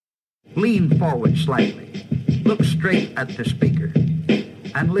Lean forward slightly. Look straight at the speaker.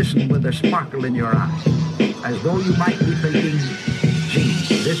 And listen with a sparkle in your eye, as though you might be thinking, gee,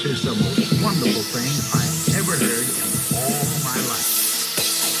 this is the most wonderful thing I've ever heard in all my life.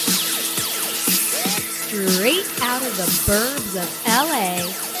 Straight out of the burbs of L.A.,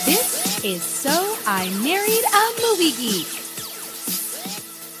 this is So I Married a Movie Geek.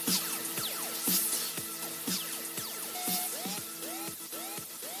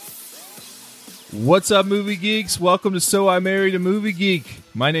 What's up, movie geeks? Welcome to So I Married a Movie Geek.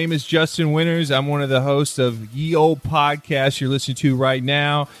 My name is Justin Winters. I'm one of the hosts of Ye Old Podcast you're listening to right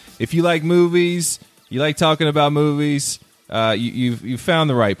now. If you like movies, you like talking about movies, you've found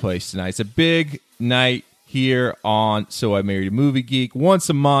the right place tonight. It's a big night here on So I Married a Movie Geek. Once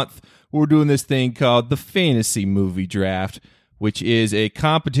a month, we're doing this thing called the Fantasy Movie Draft, which is a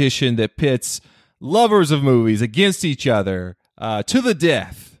competition that pits lovers of movies against each other to the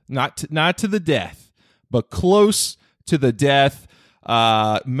death. Not to the death, but close to the death,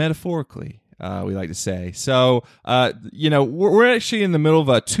 metaphorically, we like to say. So, we're actually in the middle of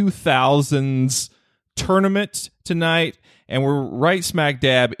a 2000s tournament tonight, and we're right smack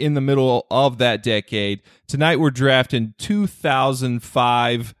dab in the middle of that decade. Tonight, we're drafting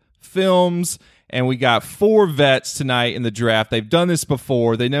 2005 films, and we got 4 vets tonight in the draft. They've done this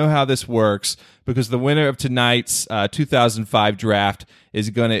before. They know how this works because the winner of tonight's 2005 draft is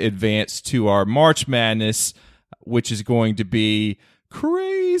going to advance to our March Madness, which is going to be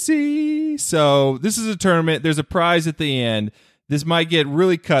crazy. So this is a tournament. There's a prize at the end. This might get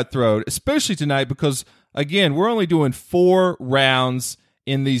really cutthroat, especially tonight because, again, we're only doing 4 rounds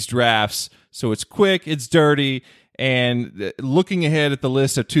in these drafts. So it's quick, it's dirty, and looking ahead at the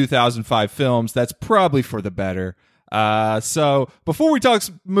list of 2005 films, that's probably for the better. So before we talk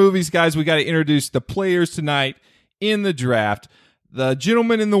movies, guys, we got to introduce the players tonight in the draft. The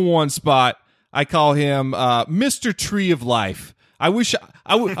gentleman in the one spot, I call him Mr. Tree of Life. I wish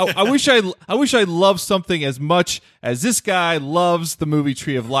I loved something as much as this guy loves the movie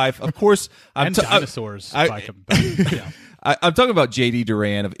Tree of Life. Of course, and dinosaurs. I'm talking about JD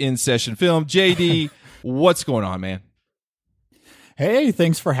Duran of In Session Film. JD, what's going on, man? Hey,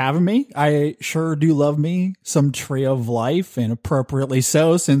 thanks for having me. I sure do love me some Tree of Life, and appropriately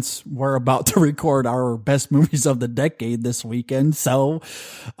so, since we're about to record our best movies of the decade this weekend. So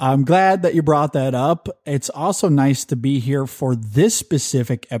I'm glad that you brought that up. It's also nice to be here for this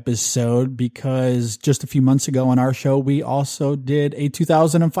specific episode because just a few months ago on our show, we also did a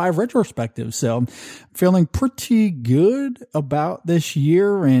 2005 retrospective. So I'm feeling pretty good about this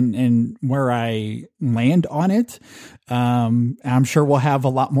year and where I land on it. I'm sure we'll have a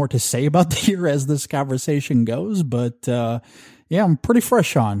lot more to say about the year as this conversation goes, but I'm pretty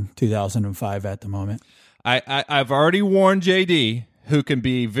fresh on 2005 at the moment. I've already warned JD, who can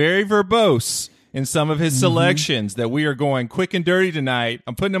be very verbose in some of his selections, that we are going quick and dirty tonight.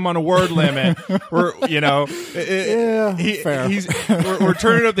 I'm putting him on a word limit. We're turning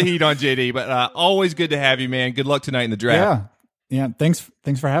up the heat on JD, but always good to have you, man. Good luck tonight in the draft. Yeah. Thanks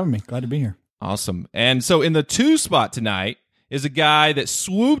for having me. Glad to be here. Awesome. And so in the 2 spot tonight is a guy that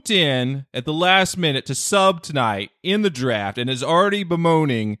swooped in at the last minute to sub tonight in the draft and is already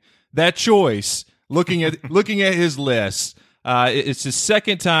bemoaning that choice, looking at his list. It's his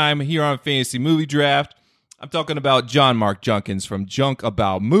second time here on Fantasy Movie Draft. I'm talking about John Mark Junkins from Junk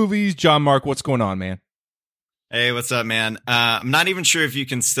About Movies. John Mark, what's going on, man? Hey, what's up, man? I'm not even sure if you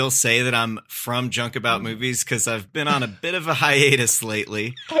can still say that I'm from Junk About Movies because I've been on a bit of a hiatus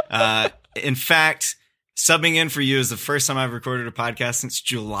lately. In fact, subbing in for you is the first time I've recorded a podcast since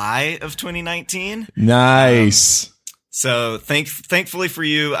July of 2019. Nice. So thankfully for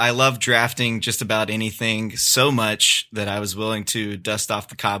you, I love drafting just about anything so much that I was willing to dust off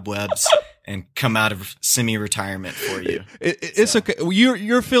the cobwebs and come out of semi-retirement for you. It's okay.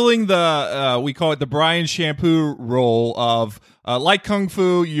 You're filling the we call it the Brian Shampoo role of like Kung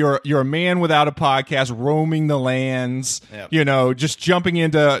Fu. You're a man without a podcast, roaming the lands. Yep. Just jumping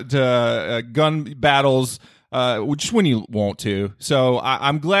into gun battles just when you want to. So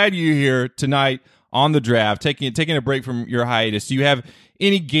I'm glad you're here tonight on the draft, taking a break from your hiatus. Do you have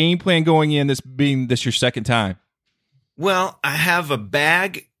any game plan going in, this your second time? Well, I have a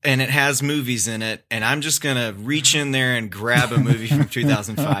bag and it has movies in it, and I'm just going to reach in there and grab a movie from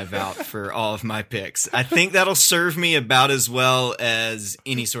 2005 out for all of my picks. I think that'll serve me about as well as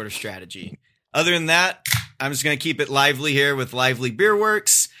any sort of strategy. Other than that, I'm just going to keep it lively here with Lively Beer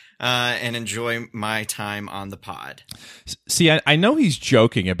Works. And enjoy my time on the pod. See, I know he's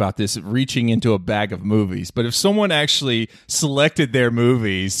joking about this reaching into a bag of movies, but if someone actually selected their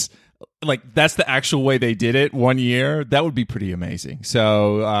movies like that's the actual way they did it one year, that would be pretty amazing.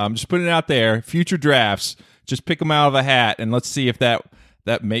 So I'm just putting it out there. Future drafts, just pick them out of a hat, and let's see if that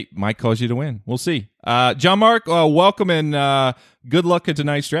might cause you to win. We'll see. John Mark, welcome and good luck at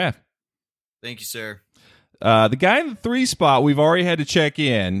tonight's draft. Thank you, sir. The guy in the 3 spot, we've already had to check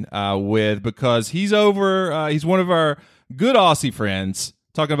in with because he's over. He's one of our good Aussie friends.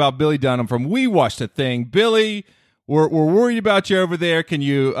 Talking about Billy Dunham from We Watched a Thing. Billy, we're worried about you over there. Can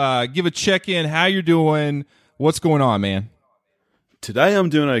you give a check in? How you're doing? What's going on, man? Today I'm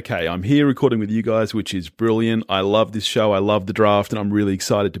doing okay. I'm here recording with you guys, which is brilliant. I love this show. I love the draft, and I'm really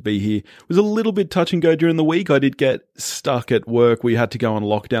excited to be here. It was a little bit touch and go during the week. I did get stuck at work. We had to go on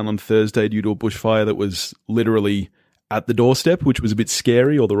lockdown on Thursday due to a bushfire that was literally at the doorstep, which was a bit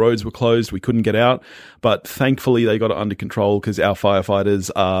scary, or the roads were closed. We couldn't get out. But thankfully, they got it under control because our firefighters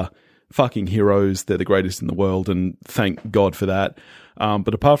are fucking heroes. They're the greatest in the world, and thank God for that.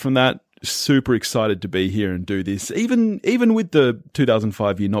 But apart from that, super excited to be here and do this. Even with the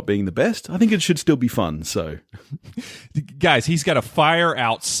 2005 year not being the best, I think it should still be fun. So, guys, he's got a fire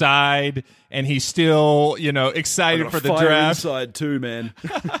outside, and he's still, excited for the draft. Inside too, man.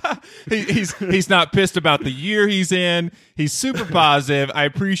 he's not pissed about the year he's in. He's super positive. I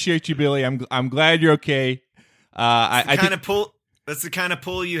appreciate you, Billy. I'm glad you're okay. That's the kind of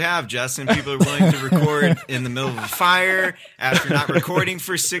pull you have, Justin. People are willing to record in the middle of a fire after not recording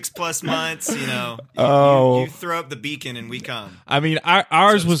for 6+ months. You throw up the beacon and we come. I mean,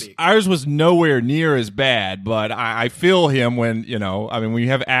 ours was nowhere near as bad, but I feel him when when you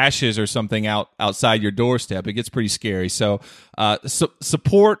have ashes or something outside your doorstep, it gets pretty scary. So,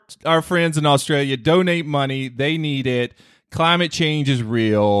 support our friends in Australia. Donate money; they need it. Climate change is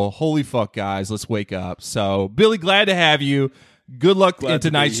real. Holy fuck, guys, let's wake up. So, Billy, glad to have you. Good luck in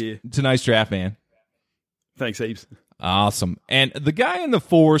tonight's draft, man. Thanks, heaps. Awesome. And the guy in the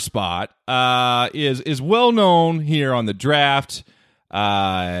 4 spot is well known here on the draft. He's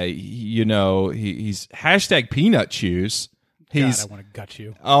hashtag peanut chews. God, I want to gut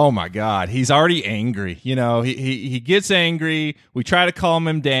you. Oh my God, he's already angry. He gets angry. We try to calm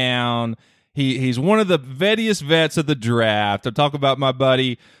him down. He's one of the vettiest vets of the draft. I'm talking about my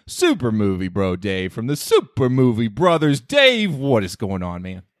buddy, Super Movie Bro Dave from the Super Movie Brothers. Dave, what is going on,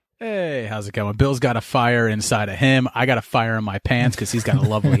 man? Hey, how's it going? Bill's got a fire inside of him. I got a fire in my pants because he's got a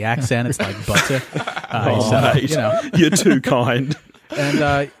lovely accent. It's like butter. You're too kind.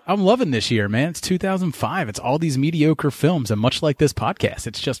 And I'm loving this year, man. It's 2005. It's all these mediocre films, and much like this podcast,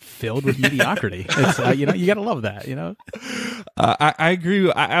 it's just filled with mediocrity. It's you got to love that. I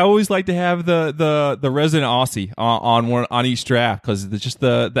agree. I always like to have the resident Aussie on each draft because just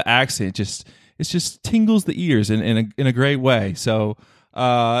the accent just tingles the ears in a great way. So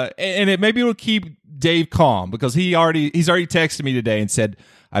and maybe it'll keep Dave calm because he's already texted me today and said,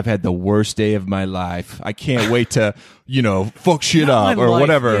 I've had the worst day of my life. I can't wait to, fuck shit up or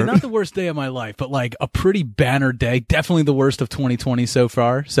whatever. Yeah, not the worst day of my life, but like a pretty banner day. Definitely the worst of 2020 so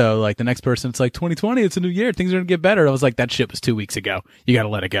far. So like the next person, it's like 2020, it's a new year. Things are going to get better. I was like, that shit was 2 weeks ago. You got to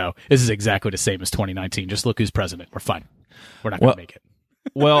let it go. This is exactly the same as 2019. Just look who's president. We're fine. We're not going to make it.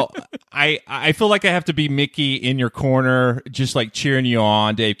 Well, I feel like I have to be Mickey in your corner, just like cheering you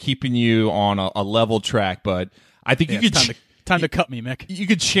on, Dave, keeping you on a level track. But I think you could... Time to cut me, Mick. You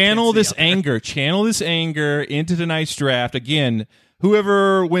could channel this anger into tonight's draft. Again,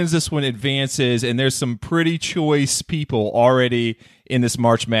 whoever wins this one advances, and there's some pretty choice people already in this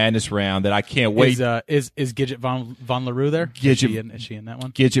March Madness round that I can't wait. Is Gidget Von LaRue there? Gidget, is she in that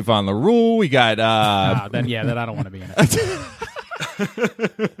one? Gidget Von LaRue. We got... then I don't want to be in it.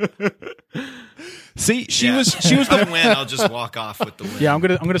 See, she was if I win, I'll just walk off with the win. Yeah, I'm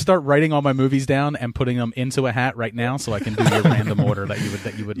gonna start writing all my movies down and putting them into a hat right now, so I can do your random order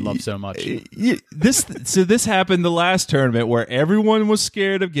that you would love so much. This happened the last tournament where everyone was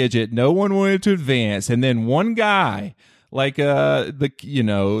scared of Gidget, no one wanted to advance, and then one guy, like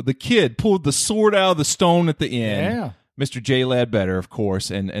the kid, pulled the sword out of the stone at the end. Yeah. Mr. J. Ledbetter, of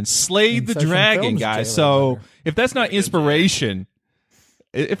course, and slayed the dragon, guys. So if that's not inspiration.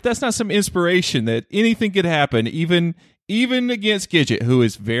 If that's not some inspiration that anything could happen, even against Gidget, who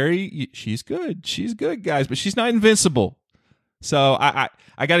is she's good, guys, but she's not invincible. So I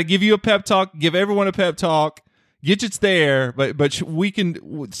got to give you a pep talk, give everyone a pep talk. Gidget's there, but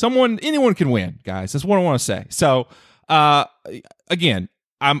anyone can win, guys. That's what I want to say. So again,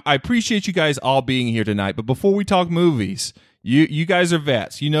 I appreciate you guys all being here tonight. But before we talk movies, you guys are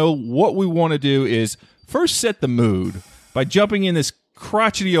vets. What we want to do is first set the mood by jumping in this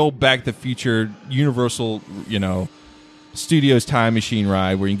crotchety old Back to the Future Universal, Studios time machine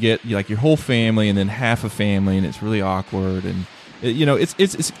ride where you get like your whole family and then half a family, and it's really awkward, and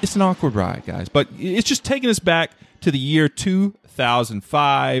It's an awkward ride, guys. But it's just taking us back to the year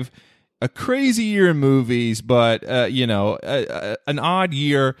 2005. A crazy year in movies, but an odd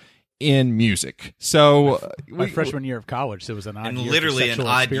year in music. So my freshman year of college, so it was an odd And year literally for an sexual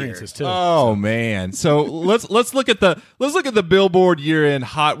odd experiences year. too. Oh man! So let's look at the Billboard year-end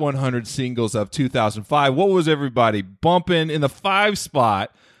Hot 100 singles of 2005. What was everybody bumping? In the 5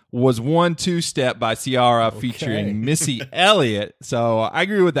 spot was "One Two Step" by Ciara featuring Missy Elliott. So I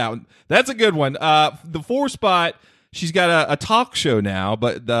agree with that one. That's a good one. The 4 spot, she's got a talk show now,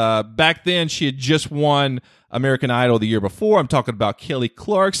 but back then she had just won American Idol the year before. I'm talking about Kelly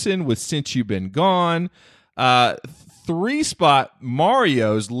Clarkson with "Since You've Been Gone." 3 spot,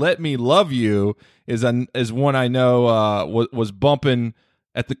 Mario's "Let Me Love You" is one I know was bumping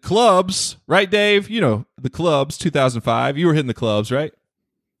at the clubs, right, Dave? You know, the clubs, 2005. You were hitting the clubs, right?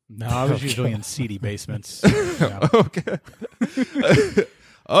 No, I was usually in seedy basements. Okay.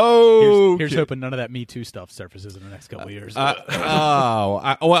 Oh, Here's hoping none of that Me Too stuff surfaces in the next couple of years.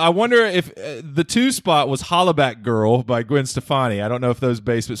 I wonder if the 2 spot was "Hollaback Girl" by Gwen Stefani. I don't know if those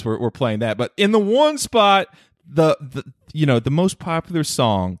basements were playing that, but in the 1 spot, the most popular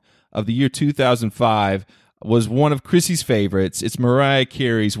song of the year 2005 was one of Chrissy's favorites. It's Mariah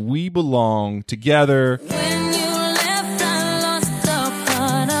Carey's "We Belong Together." When you left, I lost a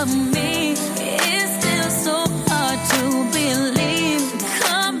part of me. It's still so hard to believe.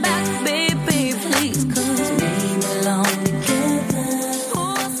 Come back, baby, please, 'cause we belong together. Who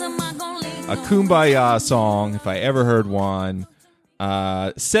else am I gonna leave? A Kumbaya song, if I ever heard one.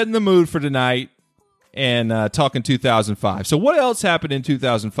 Setting the mood for tonight and talking 2005. So what else happened in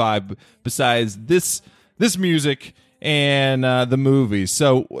 2005 besides this music and the movies?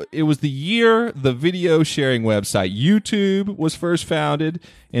 So it was the year the video sharing website YouTube was first founded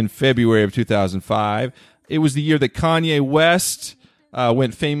in February of 2005. It was the year that Kanye West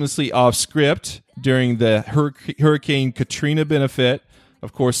went famously off script during the Hurricane Katrina benefit,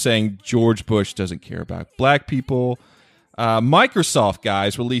 of course saying George Bush doesn't care about black people. Microsoft,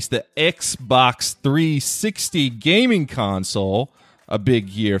 guys, released the Xbox 360 gaming console, a big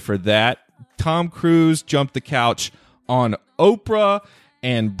year for that. Tom Cruise jumped the couch on Oprah,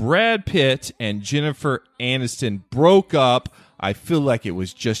 and Brad Pitt and Jennifer Aniston broke up. I feel like it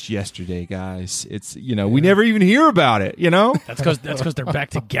was just yesterday, guys. It's, we never even hear about it, That's because they're back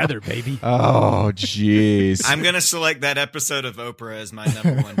together, baby. Oh, jeez. I'm going to select that episode of Oprah as my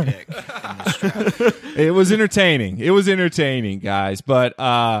number 1 pick in this draft. It was entertaining, guys. But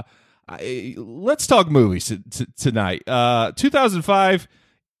let's talk movies tonight. 2005,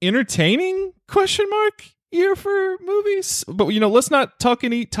 entertaining? ? Year for movies. But let's not talk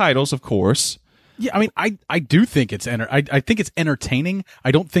any titles, of course. Yeah, I mean, I do think it's I think it's entertaining.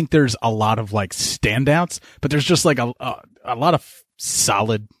 I don't think there's a lot of like standouts, but there's just like a lot of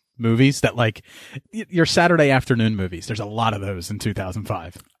solid movies that like your Saturday afternoon movies. There's a lot of those in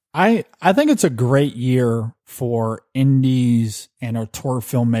 2005. I think it's a great year for indies and auteur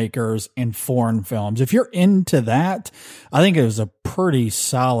filmmakers and foreign films. If you're into that, I think it was a pretty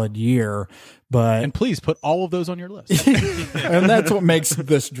solid year. But and please put all of those on your list. And that's what makes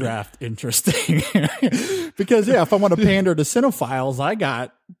this draft interesting. Because, if I want to pander to cinephiles, I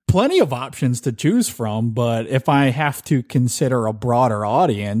got plenty of options to choose from. But if I have to consider a broader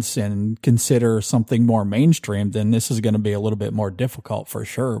audience and consider something more mainstream, then this is going to be a little bit more difficult for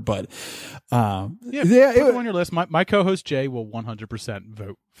sure. But put them on your list. My co-host Jay will 100%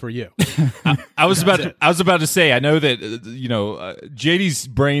 vote for you. I was about to say, I know that JD's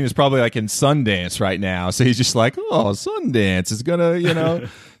brain is probably like in Sundance right now, so he's just like, oh, Sundance is gonna,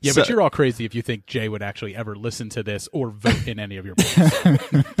 Yeah, but you're all crazy if you think Jay would actually ever listen to this or vote in any of your polls.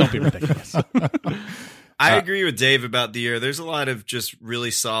 Don't be ridiculous. I agree with Dave about the year. There's a lot of just really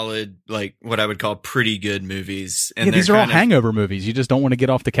solid, like what I would call pretty good movies. And these are all hangover movies. You just don't want to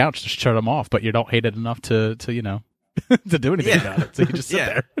get off the couch to shut them off, but you don't hate it enough to to do anything about it. So you just sit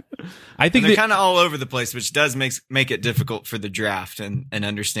there. I think they're kind of all over the place, which does make it difficult for the draft and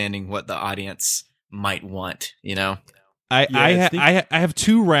understanding what the audience might want, I have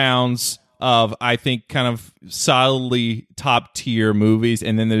 2 rounds of, I think, kind of solidly top tier movies,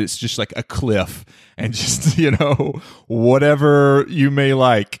 and then it's just like a cliff and just, whatever you may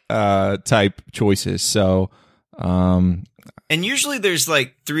like type choices. So, and usually there's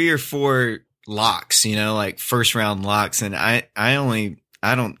like 3 or 4 locks, like first round locks, and I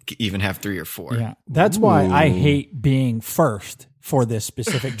don't even have 3 or 4. Yeah, that's why I hate being first for this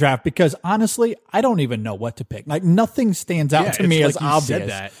specific draft, because honestly, I don't even know what to pick. Like, nothing stands out to me as obvious. Said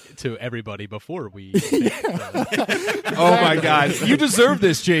that to everybody before we. Oh my God, you deserve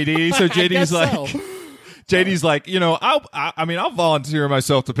this, JD. So JD's like. So. JD's like, I'll volunteer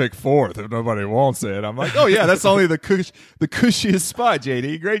myself to pick fourth if nobody wants it. I'm like, oh yeah, that's only the cushiest spot,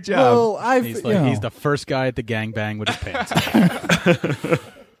 JD. Great job. Well, He's the first guy at the gangbang with his pants on.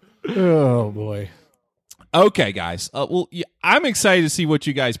 Oh boy. Okay, guys. I'm excited to see what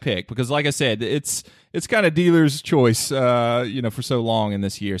you guys pick because, like I said, it's kind of dealer's choice, for so long in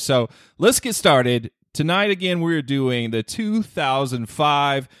this year. So let's get started. Tonight, again, we're doing the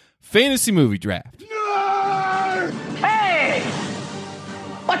 2005 Fantasy Movie Draft. Hey!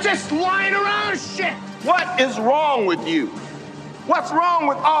 What's this lying around shit? What is wrong with you? What's wrong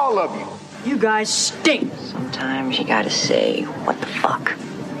with all of you? You guys stink. Sometimes you gotta say, what the fuck?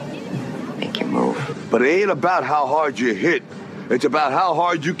 Make your move. But it ain't about how hard you hit. It's about how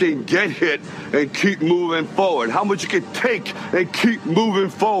hard you can get hit and keep moving forward. How much you can take and keep moving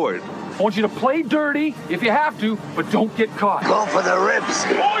forward. I want you to play dirty if you have to, but don't get caught. Go for the ribs.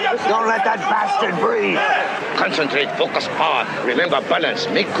 Don't let that bastard breathe. Concentrate, focus, power. Remember balance,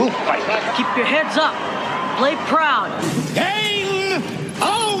 make cool fight. Keep your heads up. Play proud. Game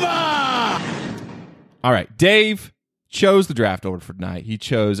over! All right, Dave chose the draft order for tonight. He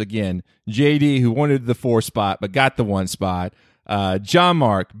chose, again, JD, who wanted the 4 spot but got the 1 spot. John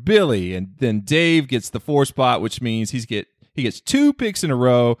Mark, Billy, and then Dave gets the 4 spot, which means he gets 2 picks in a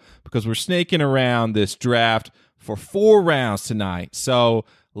row because we're snaking around this draft for 4 rounds tonight. So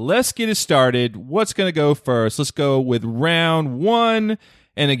let's get it started. What's going to go first? Let's go with round 1.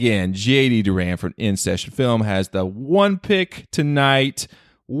 And again, JD Duran from In Session Film has the 1 pick tonight.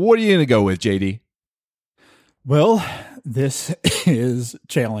 What are you going to go with, JD? Well, this is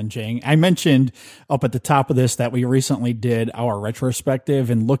challenging. I mentioned up at the top of this that we recently did our retrospective,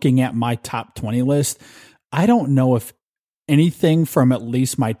 and looking at my top 20 list, I don't know if anything from at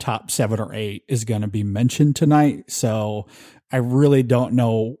least my top 7 or 8 is going to be mentioned tonight. So I really don't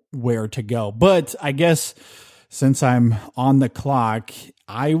know where to go. But I guess since I'm on the clock,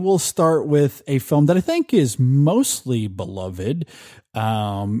 I will start with a film that I think is mostly beloved.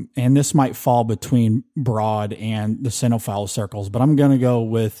 And this might fall between Broad and the cinephile circles, but I'm going to go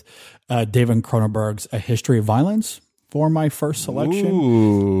with David Cronenberg's A History of Violence for my first selection.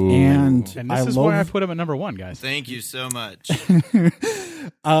 Ooh. And this is why I put him at number 1, guys. Thank you so much.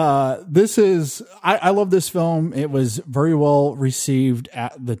 I love this film. It was very well received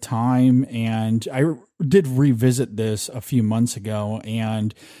at the time, and I did revisit this a few months ago.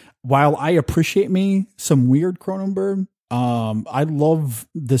 And while I appreciate me some weird Cronenberg, I love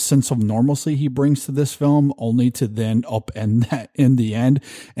the sense of normalcy he brings to this film, only to then upend that in the end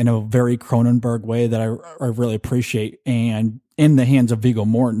in a very Cronenberg way that I really appreciate. And in the hands of Viggo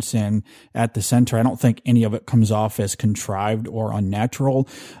Mortensen at the center, I don't think any of it comes off as contrived or unnatural.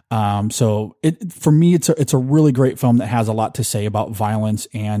 So for me, it's a really great film that has a lot to say about violence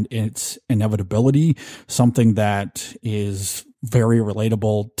and its inevitability, something that is very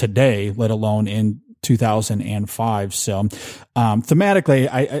relatable today, let alone in 2005. So,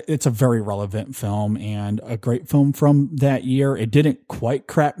 thematically, it's a very relevant film and a great film from that year. It didn't quite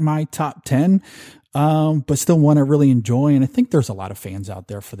crack my top 10, but still one I really enjoy. And I think there's a lot of fans out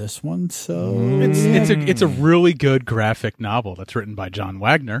there for this one. So it's a really good graphic novel that's written by John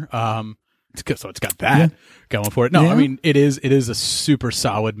Wagner. It's got that going for it. No, I mean, it is a super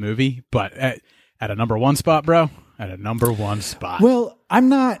solid movie, but at a number 1 spot, bro. At a number 1 spot. Well, I'm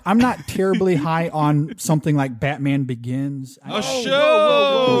not terribly high on something like Batman Begins. Don't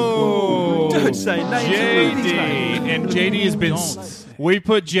say JD. And JD has been. We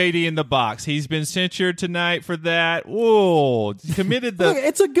put JD in the box. He's been censured tonight for that. Whoa! Committed the. Look,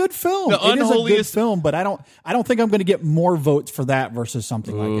 it's a good film. It is a good film, but I don't think I'm going to get more votes for that versus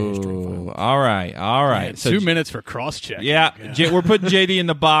something like A History of Violence. All right. Man, so 2 minutes for cross-check. Yeah, we're putting JD in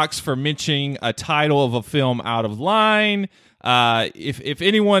the box for mentioning a title of a film out of line. If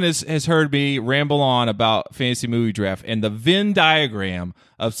anyone has heard me ramble on about Fantasy Movie Draft and the Venn diagram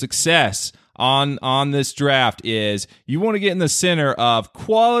of success on this draft is you want to get in the center of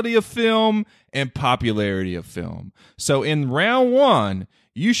quality of film and popularity of film. So in round 1,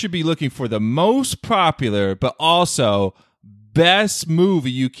 you should be looking for the most popular but also best movie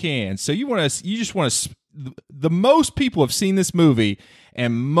you can. So the most people have seen this movie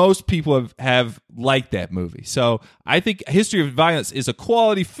and most people have liked that movie. So I think History of Violence is a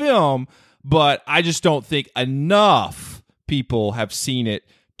quality film, but I just don't think enough people have seen it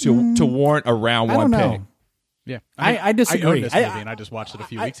to warrant a round 1 pick. Yeah, I disagree. I own this movie and I just watched it a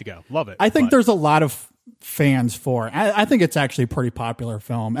few weeks ago. Love it. I think there's a lot of fans for it. I think it's actually a pretty popular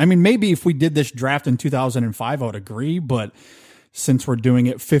film. I mean, maybe if we did this draft in 2005, I would agree, but since we're doing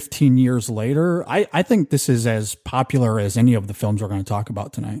it 15 years later, I think this is as popular as any of the films we're going to talk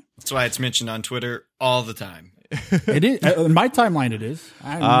about tonight. That's why it's mentioned on Twitter all the time. It is in my timeline. It is.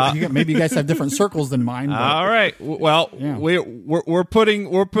 Maybe you guys have different circles than mine. But, all right. Well, yeah. we're putting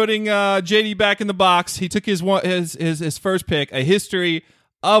JD back in the box. He took his first pick, A History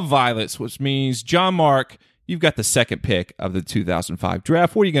of Violence, which means John Mark, you've got the second pick of the 2005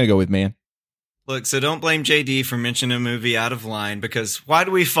 draft. What are you going to go with, man? Look, so don't blame JD for mentioning a movie out of line, because why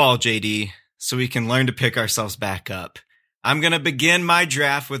do we fall, JD? So we can learn to pick ourselves back up. I'm going to begin my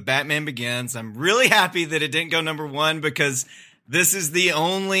draft with Batman Begins. I'm really happy that it didn't go number 1, because this is the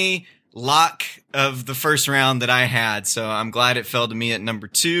only lock of the first round that I had. So I'm glad it fell to me at number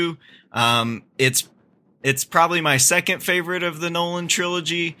 2. It's probably my second favorite of the Nolan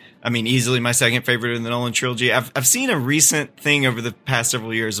trilogy. I mean, easily my second favorite of the Nolan trilogy. I've seen a recent thing over the past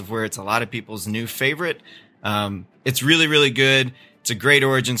several years of where it's a lot of people's new favorite. It's really, really good. It's a great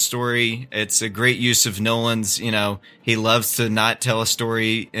origin story. It's a great use of Nolan's, he loves to not tell a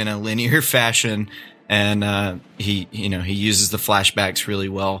story in a linear fashion. And, he uses the flashbacks really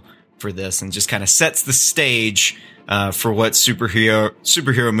well for this and just kind of sets the stage, for what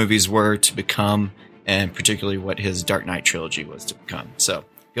superhero movies were to become, and particularly what his Dark Knight trilogy was to become. So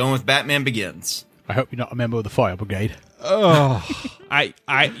going with Batman Begins. I hope you're not a member of the Fire Brigade. Oh,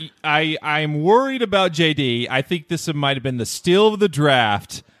 I'm worried about JD. I think this might have been the steal of the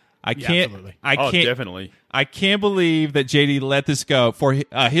draft. Absolutely. Definitely. I can't believe that JD let this go for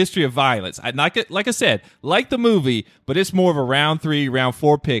A History of Violence. Like I said, like the movie, but it's more of a round 3, round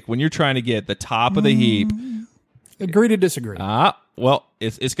 4 pick when you're trying to get the top of the heap. Agree to disagree. Well,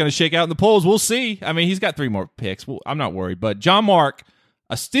 it's going to shake out in the polls. We'll see. I mean, he's got 3 more picks. Well, I'm not worried. But John Mark,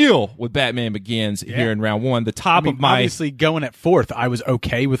 a steal with Batman Begins here in round 1. The top of my... Obviously, going at 4th, I was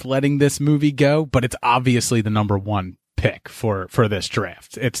okay with letting this movie go, but it's obviously the number 1 pick for this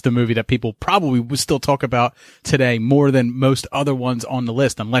draft. It's the movie that people probably would still talk about today more than most other ones on the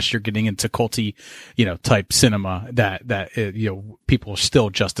list, unless you're getting into culty, type cinema that people are still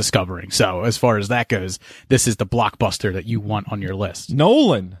just discovering. So as far as that goes, this is the blockbuster that you want on your list.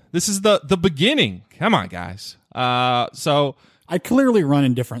 Nolan, this is the beginning. Come on, guys. So I clearly run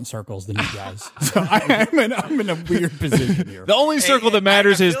in different circles than you guys. So I'm in a weird position here. The only circle that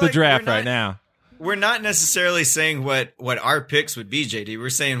matters is the draft right now. We're not necessarily saying what our picks would be, JD. We're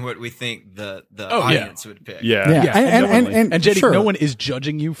saying what we think the audience would pick. Yeah. And JD, sure. No one is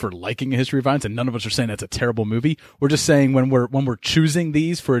judging you for liking A History of Violence, and none of us are saying that's a terrible movie. We're just saying when we're choosing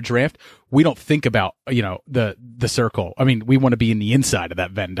these for a draft, we don't think about the circle. I mean, we want to be in the inside of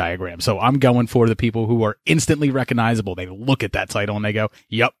that Venn diagram. So I'm going for the people who are instantly recognizable. They look at that title and they go,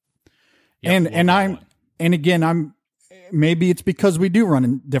 "Yep." Maybe it's because we do run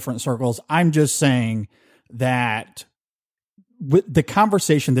in different circles. I'm just saying that with the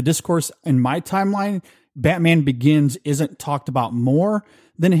conversation, the discourse in my timeline, Batman Begins isn't talked about more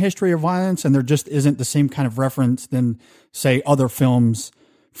than A History of Violence, and there just isn't the same kind of reference than, say, other films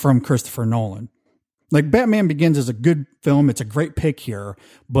from Christopher Nolan. Like, Batman Begins is a good film. It's a great pick here.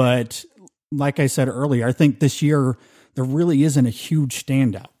 But like I said earlier, I think this year there really isn't a huge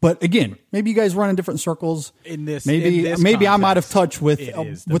standout. But again, maybe you guys run in different circles. Maybe I'm out of touch with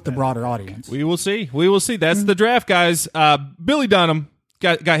the broader audience. We will see. That's the draft, guys. Billy Dunham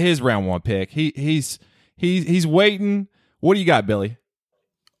got his round 1 pick. He's waiting. What do you got, Billy?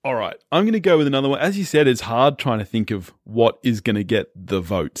 All right, I'm going to go with another one. As you said, it's hard trying to think of what is going to get the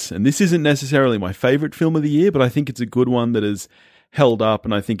votes. And this isn't necessarily my favorite film of the year, but I think it's a good one that is held up,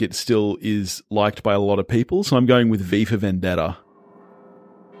 and I think it still is liked by a lot of people. So I'm going with V for Vendetta.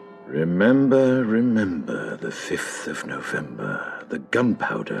 Remember the 5th of November, the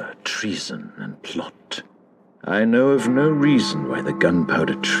gunpowder, treason, and plot. I know of no reason why the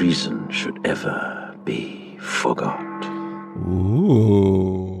gunpowder treason should ever be forgot.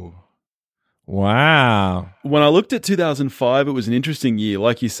 Ooh. Wow. When I looked at 2005, it was an interesting year.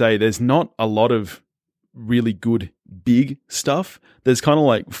 Like you say, there's not a lot of really good big stuff. There's kind of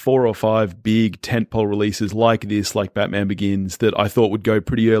like 4 or 5 big tentpole releases like this, like Batman Begins, that I thought would go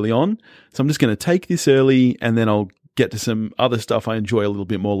pretty early on. So I'm just going to take this early, and then I'll get to some other stuff I enjoy a little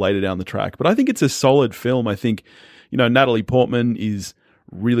bit more later down the track. But I think it's a solid film. I think, Natalie Portman is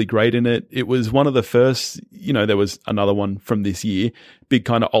really great in it. It was one of the first, there was another one from this year, big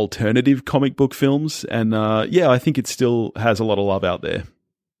kind of alternative comic book films. And I think it still has a lot of love out there.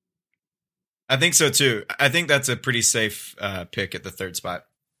 I think so too. I think that's a pretty safe pick at the 3rd spot.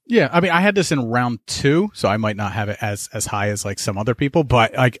 Yeah, I mean, I had this in round 2, so I might not have it as high as like some other people,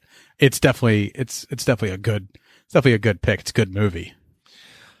 but like it's definitely a good pick. It's a good movie.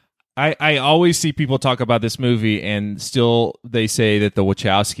 I always see people talk about this movie, and still they say that the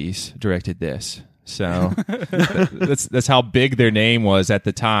Wachowskis directed this. So that's how big their name was at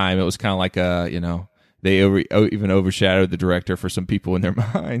the time. It was kind of like they even overshadowed the director for some people in their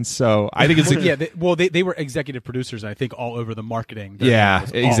minds. So I think it's they were executive producers, I think, all over the marketing. Yeah,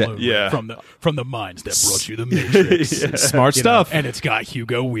 exactly. Yeah, from the minds that brought you the Matrix. Smart stuff. And it's got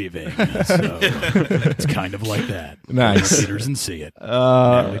Hugo Weaving, so it's kind of like that. Nice. Go to theaters and see it.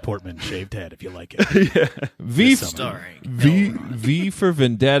 Natalie Portman, shaved head, if you like it. V for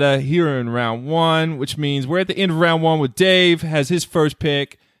Vendetta here in round one, which means we're at the end of round one with Dave has his first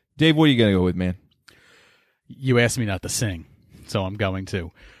pick. Dave, what are you gonna go with, man? You asked me not to sing, so I'm going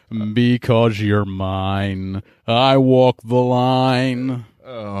to. Because you're mine, I walk the line.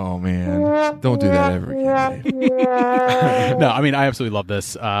 Oh, man. Don't do that ever again, Dave. No, I mean, I absolutely love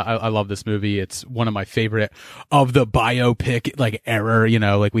this. I love this movie. It's one of my favorite of the biopic, like, era. You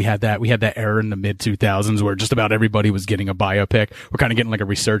know, like we had that era in the mid 2000s where just about everybody was getting a biopic. We're kind of getting like a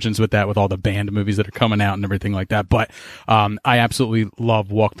resurgence with that, with all the band movies that are coming out and everything like that. But, I absolutely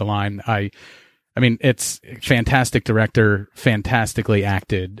love Walk the Line. I mean, it's fantastic director, fantastically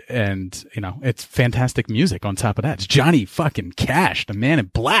acted, and, you know, it's fantastic music on top of that. It's Johnny fucking Cash, the Man in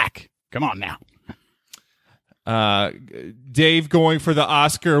Black. Come on now. Dave going for the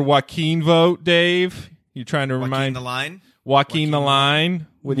Oscar Joaquin vote, Dave? You trying to remind... Joaquin the Line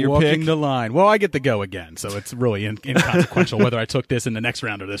with your pick? Walking the Line. Well, I get to go again, so it's really inconsequential whether I took this in the next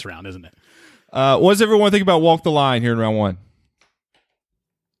round or this round, isn't it? What does everyone think about Walk the Line here in round one?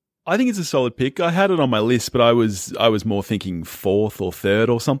 I think it's a solid pick. I had it on my list, but I was more thinking fourth or third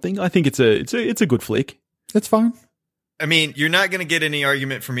or something. I think it's a good flick. It's fine. I mean, you're not going to get any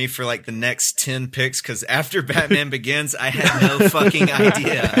argument from me for like the next 10 picks because after Batman Begins, I had no fucking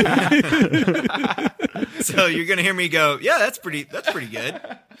idea. So you're going to hear me go, yeah, that's pretty good.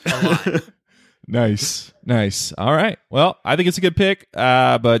 A lot. Nice. All right. Well, I think it's a good pick,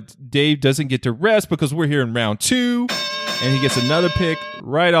 but Dave doesn't get to rest because we're here in round two. And he gets another pick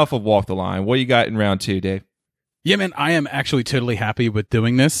right off of Walk the Line. What you got in round two, Dave? Yeah, man, I am actually totally happy with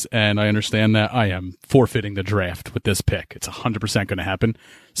doing this, and I understand that I am forfeiting the draft with this pick. It's 100% going to happen.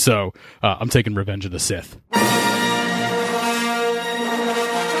 So I'm taking Revenge of the Sith.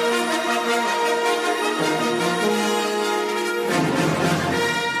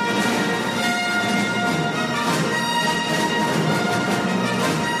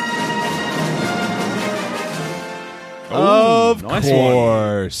 Of nice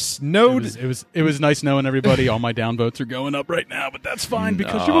course. It was nice knowing everybody. All my downvotes are going up right now, but that's fine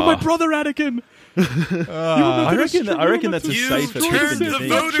because you were my brother, Anakin. I reckon that's a safer pick turned than you the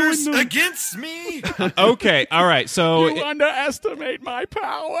think. voters against me. Okay, all right. So You underestimate my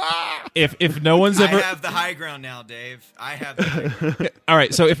power. if no one's ever I have the high ground now, Dave. I have the high ground. all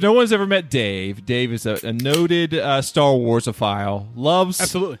right, so if no one's ever met Dave, Dave is a noted Star Warsophile.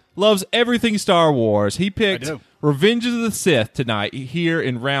 Loves everything Star Wars. He picked Revenge of the Sith tonight here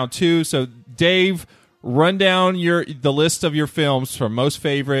in round two. So Dave, run down the list of your films from most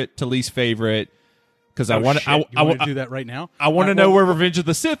favorite to least favorite. Because I want to do that right now. I want to know where Revenge of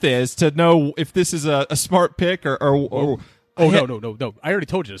the Sith is to know if this is a smart pick or Oh, no. I already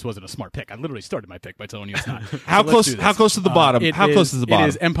told you this wasn't a smart pick. I literally started my pick by telling you it's not. How close to the bottom? Close is the bottom? It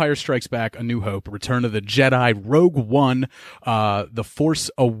is Empire Strikes Back, A New Hope, Return of the Jedi, Rogue One, The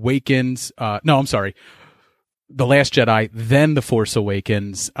Force Awakens. No, I'm sorry. The Last Jedi, then The Force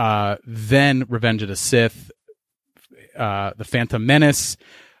Awakens, then Revenge of the Sith, The Phantom Menace,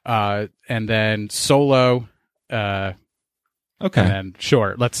 and then Solo. Okay. And then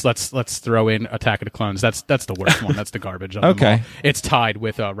sure, let's throw in Attack of the Clones. That's the worst one. That's the garbage. Of them Okay. all. It's tied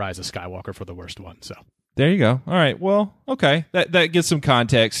with Rise of Skywalker for the worst one. So there you go. All right. Well, okay. That gives some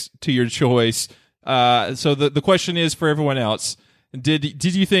context to your choice. So the question is for everyone else: Did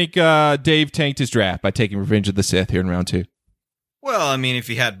you think Dave tanked his draft by taking Revenge of the Sith here in round two? Well, I mean, if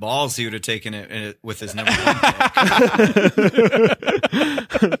he had balls, he would have taken it with his number one pick.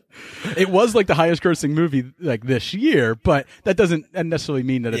 It was like the highest grossing movie like this year, but that doesn't necessarily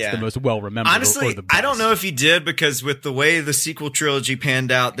mean that it's the most well remembered. Honestly, or the best. I don't know if he did because with the way the sequel trilogy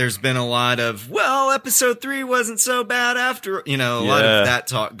panned out, there's been a lot of episode 3 wasn't so bad after a lot of that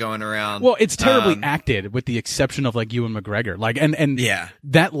talk going around. Well, it's terribly acted, with the exception of like Ewan McGregor, like and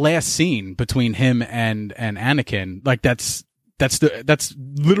that last scene between him and Anakin, like that's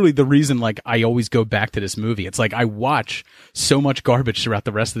literally the reason like I always go back to this movie. It's like I watch so much garbage throughout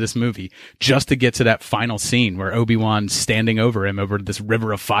the rest of this movie just to get to that final scene where Obi-Wan's standing over him over this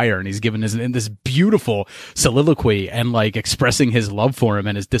river of fire and he's given this beautiful soliloquy and like expressing his love for him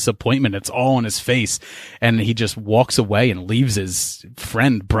and his disappointment. It's all on his face and he just walks away and leaves his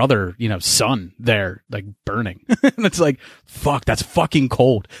friend, brother, son there like burning. And it's like, fuck, that's fucking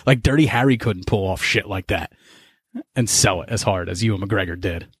cold. Like Dirty Harry couldn't pull off shit like that and sell it as hard as Ewan McGregor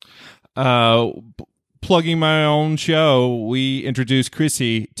did. plugging my own show, we introduced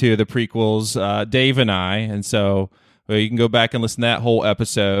Chrissy to the prequels, Dave and I, and so you can go back and listen to that whole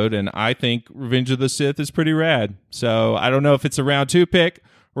episode, and I think Revenge of the Sith is pretty rad. So I don't know if it's a round 2 pick.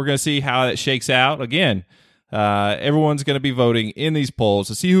 We're going to see how it shakes out. Again, everyone's going to be voting in these polls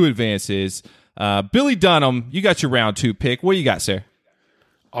to see who advances. Billy Dunham, you got your round 2 pick. What do you got, sir?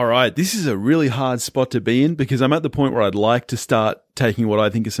 All right, this is a really hard spot to be in because I'm at the point where I'd like to start taking what I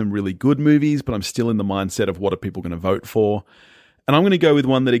think are some really good movies, but I'm still in the mindset of what are people going to vote for. And I'm going to go with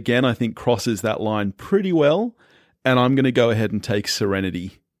one that, again, I think crosses that line pretty well, and I'm going to go ahead and take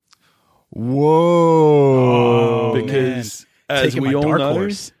Serenity. Whoa. Because as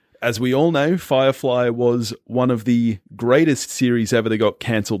we all know, Firefly was one of the greatest series ever that got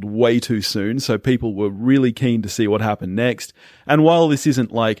cancelled way too soon, so people were really keen to see what happened next. And while this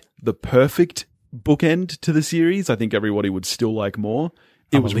isn't like the perfect bookend to the series, I think everybody would still like more.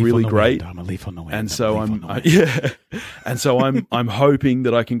 It was really great. I'm a leaf on the wind. And so I'm hoping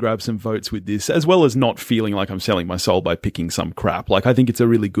that I can grab some votes with this, as well as not feeling like I'm selling my soul by picking some crap. Like, I think it's a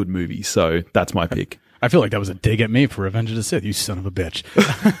really good movie, so that's my pick. I feel like that was a dig at me for Revenge of the Sith, you son of a bitch.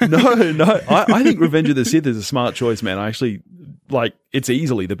 No. I think Revenge of the Sith is a smart choice, man. I actually, it's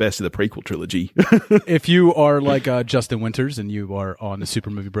easily the best of the prequel trilogy. If you are like Justin Winters and you are on the Super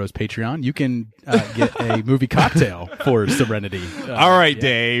Movie Bros Patreon, you can get a movie cocktail for Serenity. All right,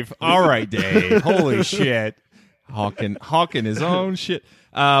 Dave. Holy shit. Hawking his own shit.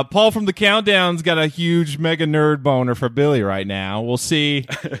 Paul from the Countdown's got a huge mega nerd boner for Billy right now. We'll see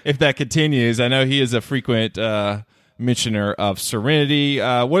if that continues. I know he is a frequent mentioner of Serenity.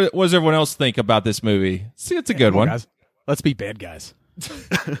 What does everyone else think about this movie? See, it's a good one. Guys. Let's be bad guys.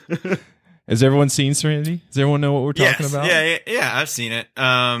 Has everyone seen Serenity? Does everyone know what we're talking about? Yeah, I've seen it.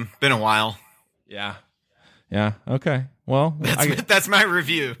 Been a while. Yeah. Okay. Well, that's my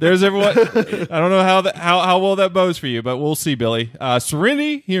review. There's everyone. I don't know how well that bodes for you, but we'll see, Billy.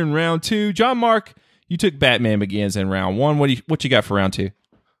 Serenity here in round 2. John Mark, you took Batman Begins in round 1. What you got for round 2?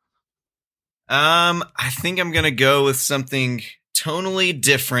 I think I'm gonna go with something tonally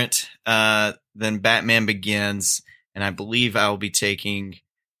different than Batman Begins, and I believe I will be taking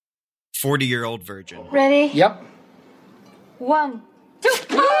 40-Year-Old Virgin. Ready? Yep. 1, 2,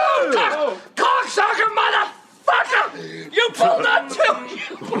 Cocksucker motherfucker! You pulled on 2!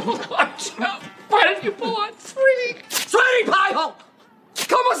 You pulled on 2! Why did you pull on 3? 3 pie-hole!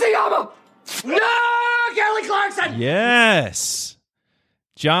 Como se llama? No! Kelly Clarkson! Yes!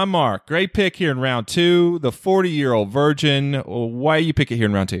 John Mark, great pick here in round 2. The 40-Year-Old Virgin. Why you pick it here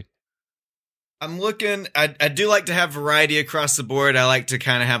in round 2? I'm looking. I do like to have variety across the board. I like to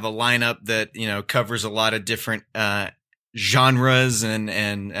kind of have a lineup that covers a lot of different genres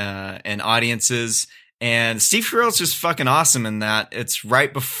and audiences. And Steve Carell's just fucking awesome in that. It's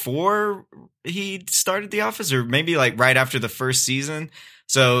right before he started The Office, or maybe like right after the first season.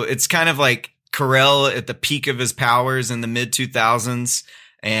 So it's kind of like Carell at the peak of his powers in the mid 2000s,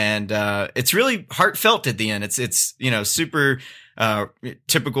 and it's really heartfelt at the end. It's super.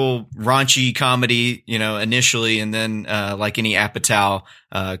 Typical raunchy comedy, initially, and then like any Apatow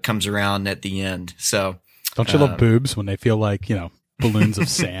comes around at the end. So don't you love boobs when they feel like balloons of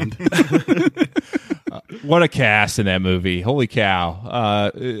sand? What a cast in that movie! Holy cow!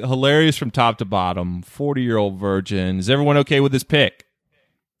 Hilarious from top to bottom. 40-Year-Old Virgin. Is everyone okay with this pick?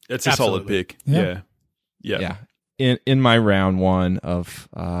 It's a solid pick. Yeah. In my round 1 of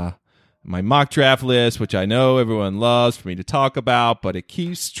my mock draft list, which I know everyone loves for me to talk about, but it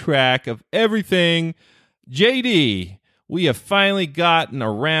keeps track of everything. JD, we have finally gotten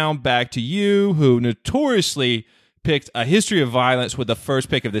around back to you, who notoriously picked A History of Violence with the first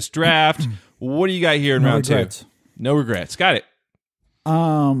pick of this draft. What do you got here in round 2? No regrets. Got it.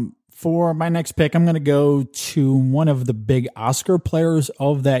 For my next pick, I'm going to go to one of the big Oscar players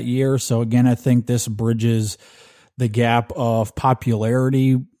of that year. So again, I think this bridges the gap of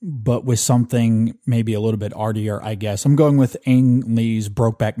popularity, but with something maybe a little bit artier, I guess. I'm going with Ang Lee's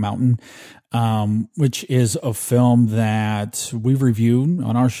Brokeback Mountain, which is a film that we reviewed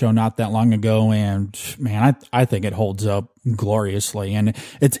on our show not that long ago. And man, I think it holds up gloriously. And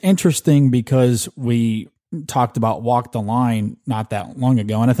it's interesting because we talked about Walk the Line not that long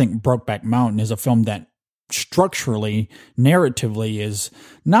ago. And I think Brokeback Mountain is a film that structurally, narratively is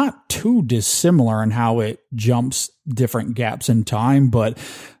not too dissimilar in how it jumps different gaps in time, but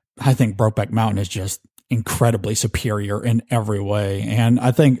I think Brokeback Mountain is just incredibly superior in every way. And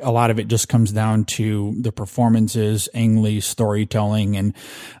I think a lot of it just comes down to the performances, Ang Lee's storytelling, and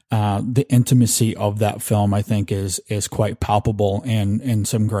the intimacy of that film, I think is quite palpable in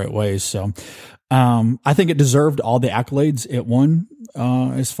some great ways. So I think it deserved all the accolades it won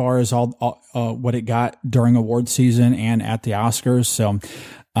as far as all what it got during award season and at the Oscars. So,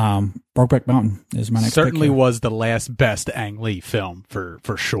 Brokeback Mountain is my next. Certainly pick here. was the last best Ang Lee film for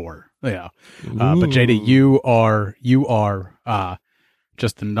sure. Yeah, but JD, you are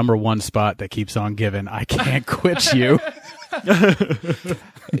just the number one spot that keeps on giving. I can't quit you.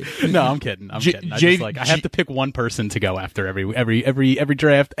 No, I'm kidding. I'm kidding. I have to pick one person to go after every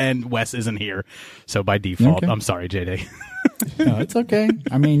draft, and Wes isn't here, so by default, I'm sorry, JD. No, it's okay.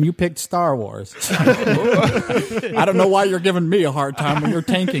 I mean, you picked Star Wars. I don't know why you're giving me a hard time when you're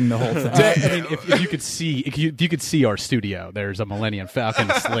tanking the whole thing. I mean, if you could see, if you could see our studio, there's a Millennium Falcon,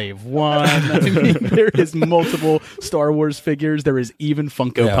 Slave One. I mean, there is multiple Star Wars figures. There is even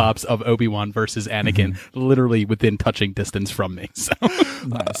Funko Pops of Obi-Wan versus Anakin, literally within touching distance from me. So,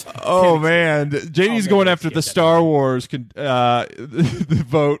 nice. Oh man, JD's going after the Star Wars the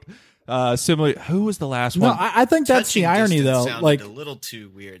vote. Similar. Who was the last one? No, I think that's the irony, though. Like a little too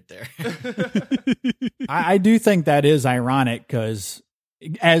weird there. I do think that is ironic because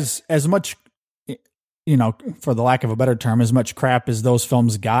as much, for the lack of a better term, as much crap as those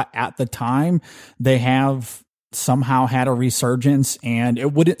films got at the time, they have somehow had a resurgence, and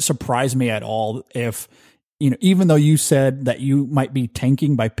it wouldn't surprise me at all if, even though you said that you might be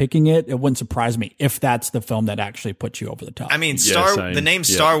tanking by picking it, it wouldn't surprise me if that's the film that actually puts you over the top. I mean, the name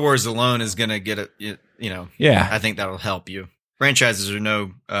Star Wars alone is going to get it, Yeah. I think that'll help you. Franchises are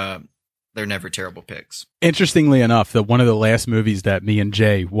they're never terrible picks. Interestingly enough, one of the last movies that me and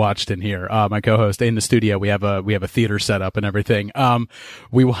Jay watched in here, my co-host in the studio, we have a theater set up and everything.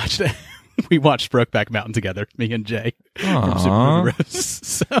 We watched we watched Brokeback Mountain together, me and Jay. From Super Movie Rose.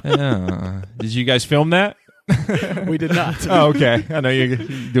 So. Yeah. Did you guys film that? We did not. Oh, okay. I know you're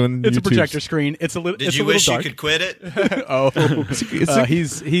doing. It's YouTubes. a projector screen. It's a little. Did it's you a little wish dark. you could quit it?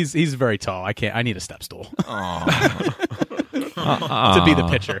 He's very tall. I can't. I need a step stool to be the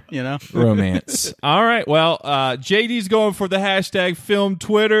pitcher. Romance. All right. Well, JD's going for the hashtag Film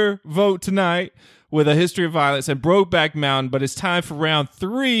Twitter vote tonight with A History of Violence and Brokeback Mountain. But it's time for round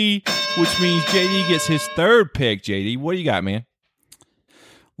 3, which means JD gets his third pick. JD, what do you got, man?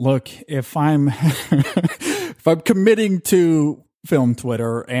 Look, if I'm committing to film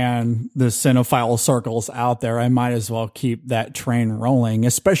Twitter and the cinephile circles out there, I might as well keep that train rolling,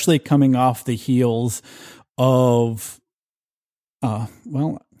 especially coming off the heels of, I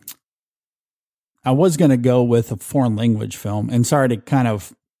was going to go with a foreign language film, and sorry to kind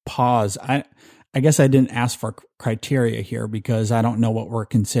of pause. I guess I didn't ask for criteria here because I don't know what we're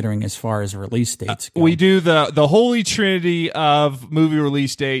considering as far as release dates go. We do the holy trinity of movie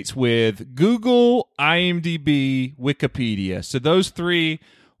release dates with Google, IMDb, Wikipedia. So those three.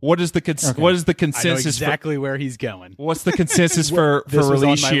 What is the consensus? I know exactly where he's going. What's the consensus for this was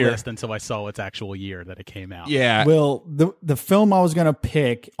release on my year? list until I saw its actual year that it came out. Yeah. Well, the film I was going to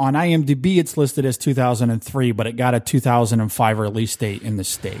pick on IMDb, it's listed as 2003, but it got a 2005 release date in the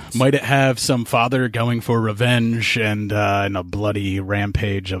States. Might it have some father going for revenge and a bloody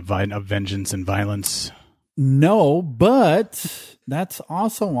rampage of vengeance and violence? No, but that's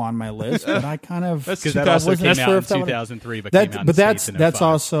also on my list. But I kind of because that also came out in 2003, but came out in the States in 2005. That's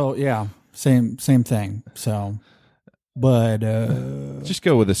also same thing. So, but just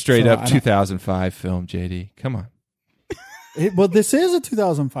go with a straight up 2005 film, JD. Come on. Well, this is a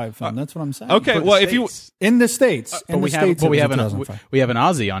 2005 film. That's what I'm saying. Okay, well, if you in the States, we have an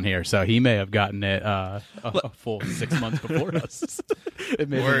Aussie on here, so he may have gotten it a full 6 months before us. It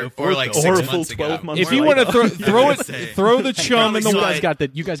may or like 6 months ago. 12 months if you want to throw the chum in the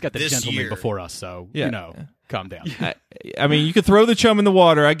you guys got the gentleman year. before us, so calm down. I mean, you could throw the chum in the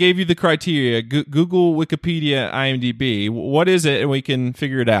water. I gave you the criteria: Google, Wikipedia, IMDb. What is it, and we can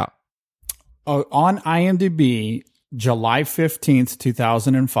figure it out. On IMDb, July 15th,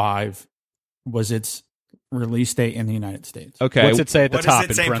 2005 was its release date in the United States. Okay. What's it say at the top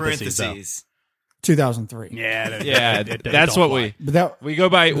does it say in parentheses? 2003. Yeah, that's what we go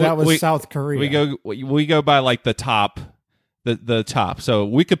by. That was South Korea. We go by like the top, the top. So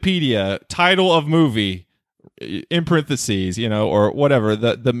Wikipedia title of movie in parentheses, or whatever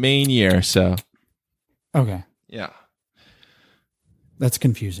the main year. So okay, yeah. That's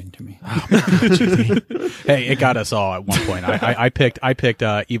confusing to me. Hey, it got us all at one point. I picked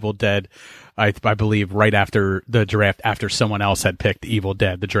Evil Dead, I believe, right after the draft, after someone else had picked Evil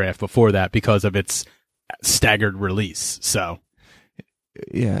Dead, the draft before that, because of its staggered release. So,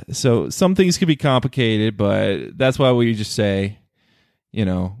 yeah. So some things can be complicated, but that's why we just say,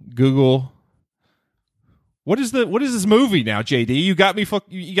 Google. What is this movie now, JD? You got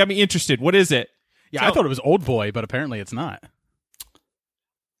me interested. What is it? Yeah, I thought it was Old Boy, but apparently it's not.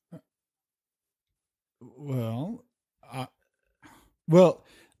 Well,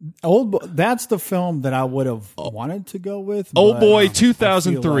 that's the film that I would have wanted to go with. Old but, Boy I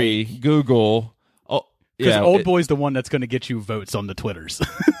 2003. feel like- Google. Because Yeah, Old Boy's the one that's going to get you votes on the Twitters.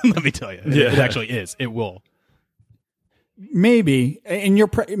 Let me tell you. It actually is. It will. Maybe, and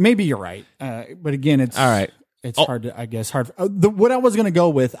maybe you're right. But again, it's all right. It's hard to, I guess, hard. What I was going to go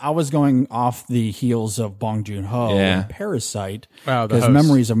with, I was going off the heels of Bong Joon-ho and Parasite. Wow, because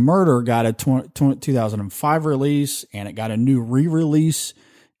Memories of Murder got a 2005 release, and it got a new re-release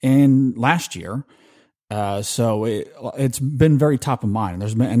in last year. So it's been very top of mind.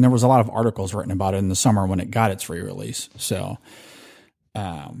 There was a lot of articles written about it in the summer when it got its re-release. So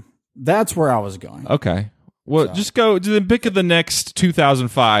that's where I was going. Okay. Well, just go to the pick of the next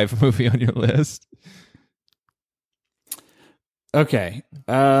 2005 movie on your list. Okay.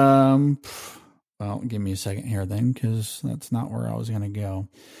 Well, give me a second here then, because that's not where I was going to go.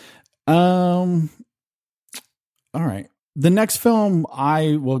 All right. The next film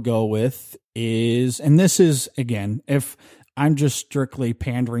I will go with is, and this is, again, if I'm just strictly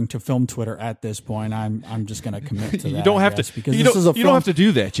pandering to film Twitter at this point, I'm just going to commit to that. You don't have to, because you this is a don't have to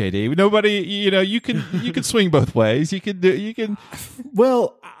do that, JD. Nobody, you can swing both ways. You can.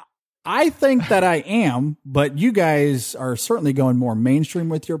 Well, I think that I am, but you guys are certainly going more mainstream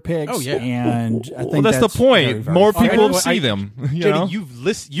with your picks. Oh, yeah. And I think that's the point. very, very More fun. people see them. JD,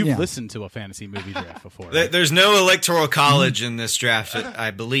 you've listened to a fantasy movie draft before. Right? There's no electoral college in this draft,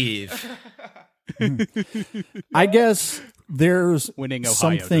 I believe. I guess there's Winning Ohio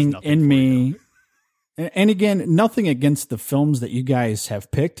something does nothing in for me. And again, nothing against the films that you guys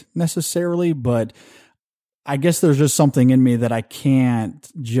have picked necessarily, but I guess there's just something in me that I can't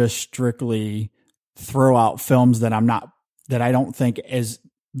just strictly throw out films that I don't think is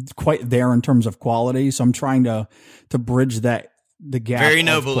quite there in terms of quality. So I'm trying to bridge the gap. Very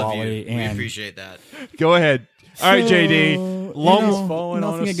noble of quality. you. We appreciate that. Go ahead. All right, JD.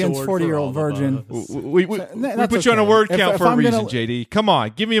 Nothing against 40-year-old virgin. We put you on a word count for a reason, JD. Come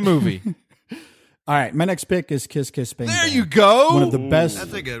on, give me a movie. All right, my next pick is Kiss Kiss Bang Bang. There you go. One of the best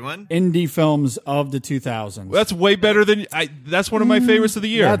That's a good one. indie films of the 2000s. That's way better than that's one of my favorites of the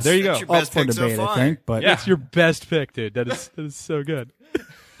year. There you go. That's your best Up for pick so debate, far. I think. But That's your best pick, dude. That is so good.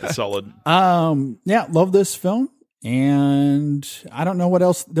 Solid. yeah, love this film. And I don't know what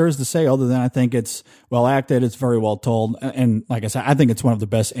else there is to say other than I think it's well acted, it's very well told, and like I said, I think it's one of the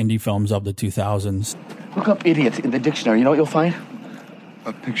best indie films of the 2000s. Look up idiot in the dictionary. You know what you'll find?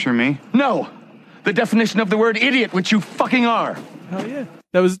 Picture me. No! The definition of the word idiot, which you fucking are. Oh yeah,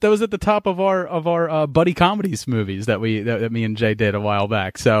 that was at the top of our buddy comedies movies that me and Jay did a while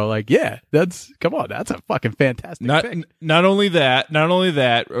back. So like, yeah, that's a fucking fantastic pick. Not only that,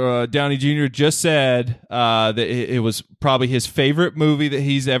 Downey Jr. just said that it was probably his favorite movie that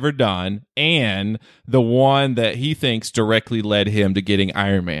he's ever done, and the one that he thinks directly led him to getting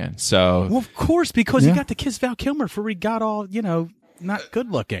Iron Man. So, Well, of course, because he got to kiss Val Kilmer before he got all not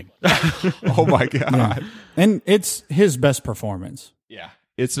good looking. oh my god, Yeah. And it's his best performance. yeah,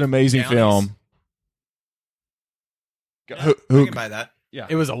 it's an amazing Downey's. film. I can buy that. Yeah,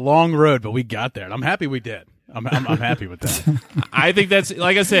 It was a long road, but we got there, and I'm happy we did. I'm happy with that. I think that's,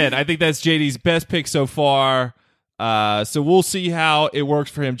 like I said, I think that's JD's best pick so far. So we'll see how it works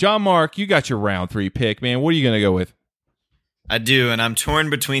for him. John Mark, you got your round 3 pick, man. What are you going to go with? I do, and I'm torn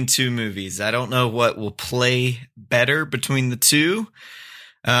between two movies. I don't know what will play better between the two,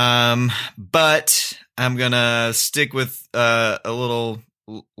 but I'm going to stick with a little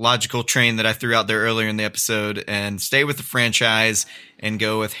logical train that I threw out there earlier in the episode and stay with the franchise and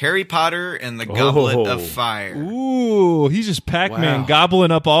go with Harry Potter and the Goblet of Fire. Ooh, he's just Pac-Man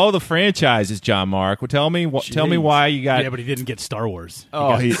gobbling up all the franchises, John Mark. Well, tell me why you got... Yeah, but he didn't get Star Wars.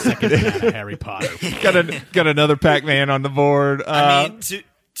 He second out of Harry Potter. got another Pac-Man on the board. I mean,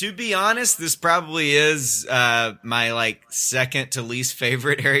 to be honest, this probably is my second to least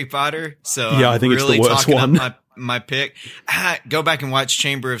favorite Harry Potter. So yeah, I'm I think really it's the worst talking one. up my pick. Go back and watch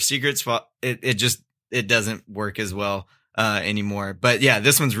Chamber of Secrets. Well, it doesn't work as well anymore. But yeah,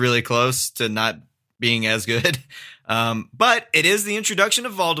 this one's really close to not being as good. But it is the introduction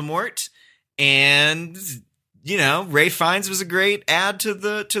of Voldemort, and Ray Fiennes was a great add to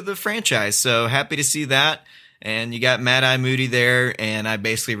the franchise. So happy to see that. And you got Mad Eye Moody there, and I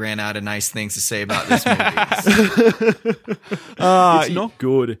basically ran out of nice things to say about this movie. It's not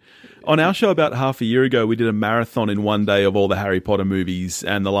good. On our show about half a year ago, we did a marathon in one day of all the Harry Potter movies,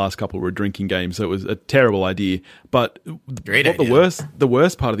 and the last couple were drinking games, so it was a terrible idea. But the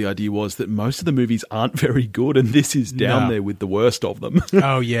worst part of the idea was that most of the movies aren't very good, and this is down there with the worst of them.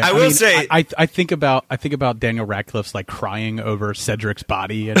 Oh yeah, I will say, I think about Daniel Radcliffe's like crying over Cedric's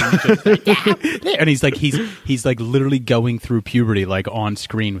body, and he's just like, and he's like literally going through puberty like on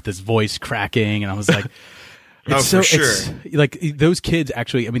screen with his voice cracking, and I was like. For sure. It's, like those kids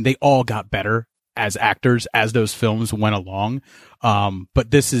actually, I mean, they all got better as actors as those films went along. But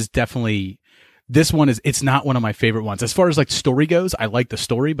this is definitely, it's not one of my favorite ones. As far as like story goes, I like the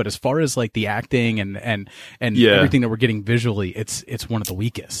story, but as far as like the acting and everything that we're getting visually, it's one of the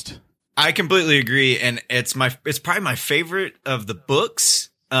weakest. I completely agree. And it's probably my favorite of the books.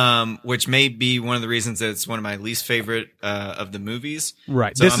 Which may be one of the reasons that it's one of my least favorite of the movies.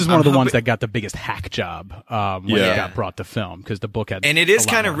 Right. So this is one of the ones that got the biggest hack job when it got brought to film, because the book had. And it is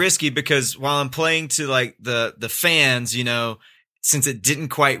kind of risky because while I'm playing to like the fans, you know, since it didn't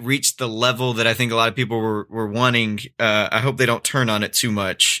quite reach the level that I think a lot of people were wanting, I hope they don't turn on it too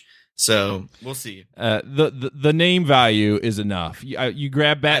much. So we'll see. The name value is enough. You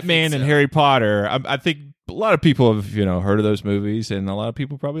grab Batman and Harry Potter. I think. A lot of people have, heard of those movies, and a lot of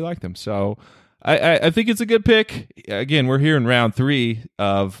people probably like them. So I think it's a good pick. Again, we're here in round 3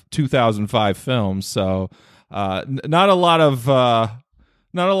 of 2005 films, so not a lot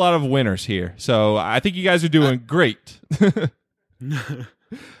of winners here. So I think you guys are doing great. Who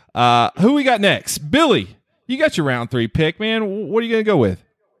we got next? Billy, you got your round 3 pick, man. What are you going to go with?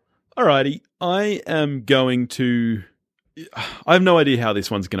 Alrighty, I am going to. I have no idea how this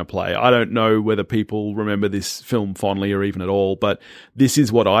one's going to play. I don't know whether people remember this film fondly or even at all, but this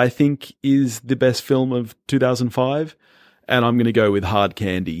is what I think is the best film of 2005, and I'm going to go with Hard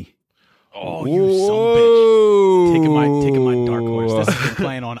Candy. Oh, you son of a bitch. Taking my dark horse. This has been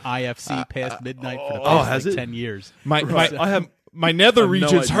playing on IFC past midnight for the past 10 years. My nether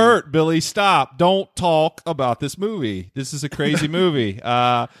region's hurt, Billy. Stop. Don't talk about this movie. This is a crazy movie.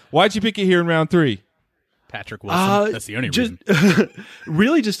 Why'd you pick it here in round 3? Patrick Wilson. That's the only reason.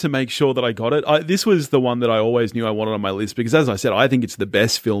 Really just to make sure that I got it. This was the one that I always knew I wanted on my list because, as I said, I think it's the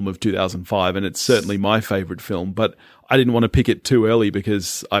best film of 2005 and it's certainly my favorite film, but I didn't want to pick it too early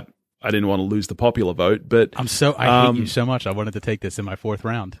because I didn't want to lose the popular vote. But I hate you so much. I wanted to take this in my 4th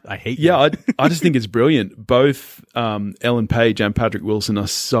round. I hate you. Yeah, I just think it's brilliant. Both Ellen Page and Patrick Wilson are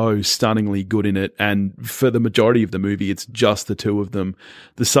so stunningly good in it. And for the majority of the movie, it's just the two of them.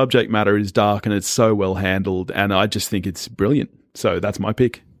 The subject matter is dark and it's so well handled. And I just think it's brilliant. So that's my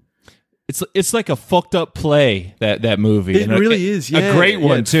pick. It's like a fucked up play, that movie. It really is, yeah. A great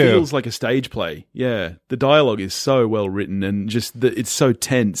one, too. It feels like a stage play, yeah. The dialogue is so well written and just it's so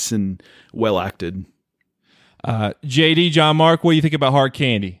tense and well acted. JD, John Mark, what do you think about Hard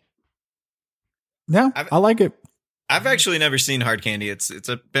Candy? No, I like it. I've actually never seen Hard Candy. It's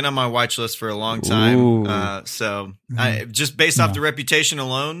been on my watch list for a long time. Just based off the reputation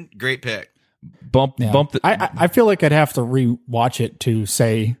alone, great pick. I feel like I'd have to re-watch it to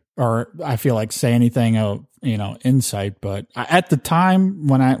say... Or I feel like say anything of insight, but at the time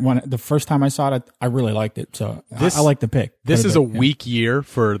when the first time I saw it, I really liked it. So I like the pick. This is a weak year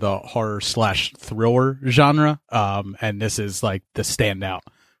for the horror/thriller genre, and this is like the standout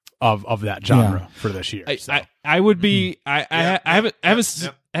of that genre for this year. I would be I haven't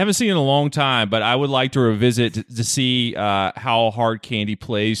seen it in a long time, but I would like to revisit to see how Hard Candy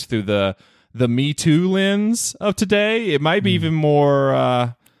plays through the Me Too lens of today. It might be even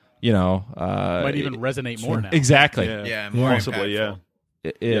more. Might even resonate more now. Exactly. More possibly.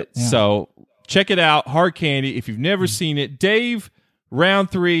 impactful. So check it out, Hard Candy. If you've never seen it, Dave,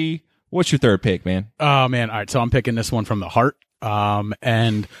 round 3. What's your 3rd pick, man? Oh man, all right. So I'm picking this one from the heart.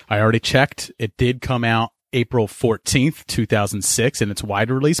 And I already checked. It did come out April 14th, 2006, in its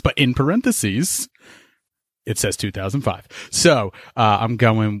wide release, but in parentheses, it says 2005. So I'm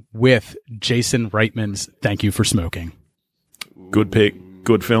going with Jason Reitman's "Thank You for Smoking." Good pick.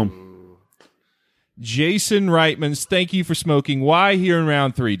 Good film. Jason Reitman's "Thank You for Smoking." Why here in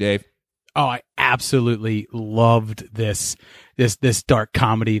round 3, Dave? Oh, I absolutely loved this dark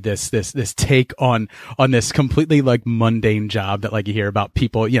comedy, this take on this completely like mundane job that like you hear about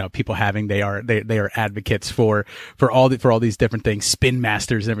people having. They are advocates for all these different things, spin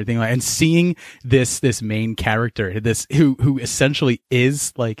masters and everything like, and seeing this main character, who essentially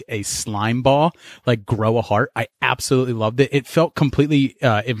is like a slime ball, like grow a heart. I absolutely loved it. It felt completely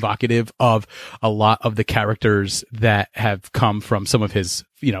evocative of a lot of the characters that have come from some of his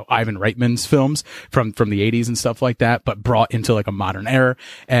Ivan Reitman's films from the 80s and stuff like that, but brought into like a modern era.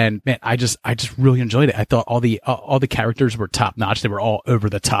 And man, I just really enjoyed it. I thought all the characters were top notch. They were all over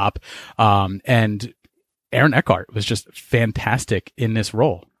the top. And Aaron Eckhart was just fantastic in this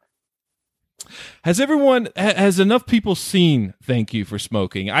role. Has enough people seen Thank You for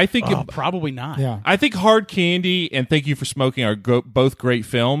Smoking? I think probably not. Yeah. I think Hard Candy and Thank You for Smoking are both great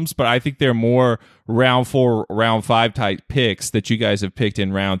films, but I think they're more round 4, round 5 type picks that you guys have picked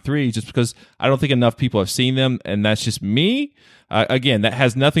in round 3, just because I don't think enough people have seen them, and that's just me. Again, that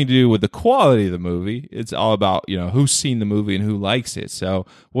has nothing to do with the quality of the movie. It's all about, who's seen the movie and who likes it. So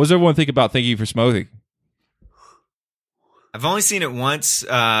what does everyone think about Thank You for Smoking? I've only seen it once,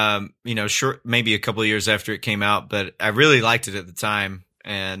 short, maybe a couple of years after it came out, but I really liked it at the time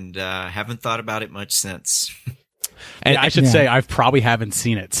and haven't thought about it much since. And I should say I probably haven't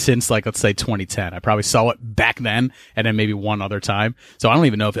seen it since, like, let's say 2010. I probably saw it back then and then maybe one other time. So I don't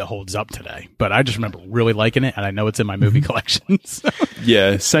even know if it holds up today, but I just remember really liking it, and I know it's in my movie collection. So.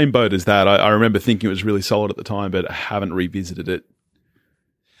 Yeah, same boat as that. I remember thinking it was really solid at the time, but I haven't revisited it.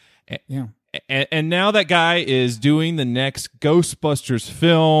 Yeah. And now that guy is doing the next Ghostbusters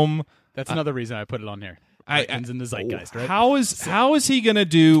film. That's another reason I put it on there. It's in the zeitgeist, right? How is he going to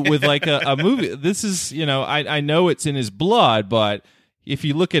do with like a movie? This is, I know it's in his blood, but if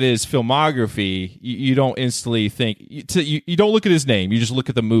you look at his filmography, you don't instantly think you don't look at his name. You just look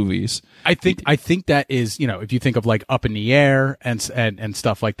at the movies. I think that is, if you think of like Up in the Air and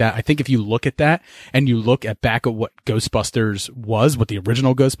stuff like that, I think if you look at that and you look back at what Ghostbusters was, what the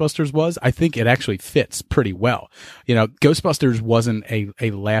original Ghostbusters was, I think it actually fits pretty well. Ghostbusters wasn't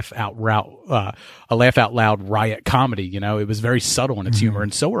a laugh out loud riot comedy. It was very subtle in its humor,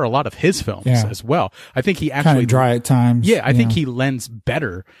 and so were a lot of his films as well. I think he actually kind of dry at times. Yeah, I think he lends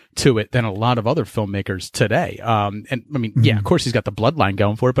better to it than a lot of other filmmakers today. And I mean, of course he's got the bloodline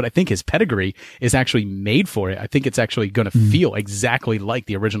going for it, but I think his pedigree is actually made for it. I think it's actually going to feel exactly like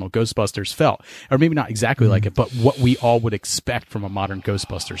the original Ghostbusters felt, or maybe not exactly like it, but what we all would expect from a modern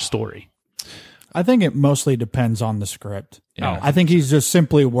Ghostbusters story. I think it mostly depends on the script. Yeah. I think he's just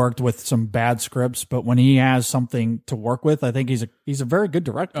simply worked with some bad scripts, but when he has something to work with, I think he's a very good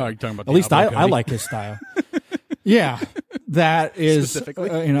director. Oh, you're talking about at least I like his style. Yeah, that is,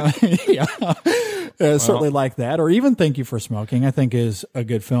 certainly like that. Or even Thank You for Smoking, I think is a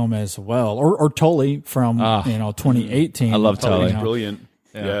good film as well. Or Tully from 2018. I love Tully. Brilliant.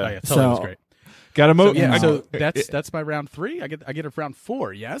 Yeah. Tully was great. Got to move. Yeah, so that's my round 3. I get a round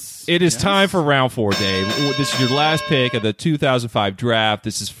 4. Yes. It is time for round 4, Dave. This is your last pick of the 2005 draft.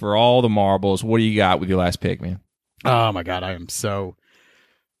 This is for all the marbles. What do you got with your last pick, man? Oh my God, I am so.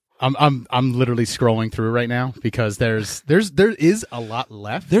 I'm literally scrolling through right now because there is a lot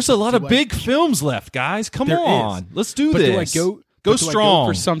left. There's a lot of big films left, guys. Come on, let's do this. Go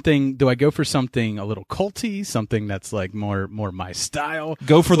strong. Do I go for something a little culty, something that's like more my style?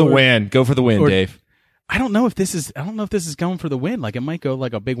 Go for the win. Go for the win, Dave. I don't know if this is going for the win. Like it might go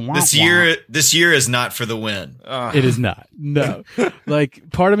like a big womp. This year is not for the win. It is not. No. Like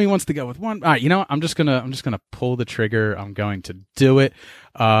part of me wants to go with one. All right, I'm just gonna pull the trigger. I'm going to do it.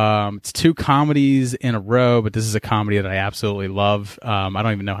 It's 2 comedies in a row, but this is a comedy that I absolutely love. I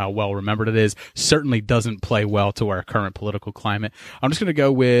don't even know how well remembered it is. Certainly doesn't play well to our current political climate. I'm just gonna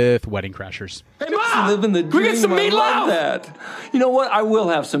go with Wedding Crashers. Hey, Mom! Living the dream. Can we get some meatloaf? I love that. You know what? I will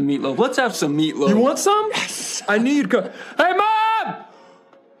have some meatloaf. Let's have some meatloaf. You want some? Yes. I knew you'd come. Hey, Mom!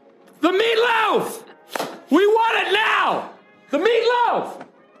 The meatloaf! We want it now! The meatloaf!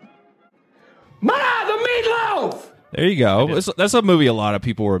 Mom, the meatloaf! There you go. That's a movie a lot of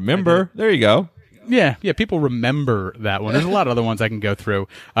people remember. There you go. Yeah, people remember that one. There's a lot of other ones I can go through,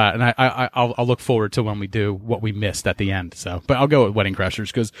 and I'll look forward to when we do what we missed at the end. So, but I'll go with Wedding Crashers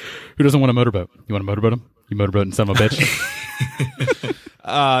because who doesn't want a motorboat? You want a motorboat him? You motorboating son of a bitch.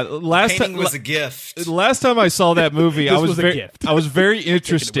 Painting was a gift. Last time I saw that movie, I was very Take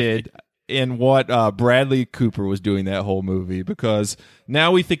interested in what Bradley Cooper was doing that whole movie, because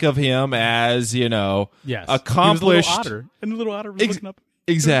now we think of him as, accomplished. He was a little otter was looking up.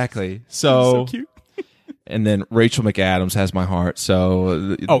 Exactly. So cute. And then Rachel McAdams has my heart.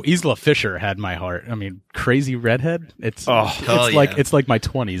 So Isla Fisher had my heart. I mean, crazy redhead. It's like my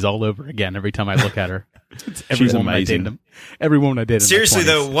 20s all over again every time I look at her. She's amazing. Every woman I dated. Seriously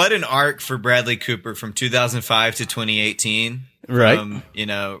though, what an arc for Bradley Cooper from 2005 to 2018. Right.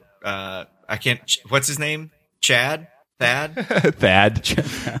 I can't. What's his name? Thad.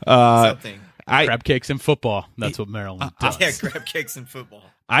 Something. Crab cakes and football. That's what Maryland does. Yeah, crab cakes and football.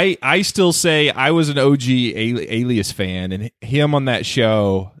 I still say I was an OG Alias fan, and him on that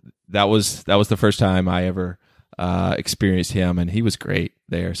show, that was the first time I ever experienced him, and he was great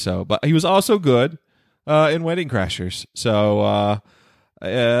there. So, but he was also good. in Wedding Crashers. So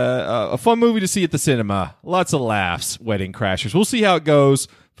a fun movie to see at the cinema. Lots of laughs. Wedding Crashers. We'll see how it goes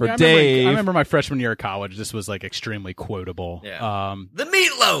for Dave. I remember my freshman year of college. This was like extremely quotable. Yeah. The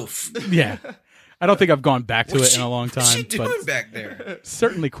Meatloaf. Yeah. I don't think I've gone back to it in a long time. What's she doing but back there?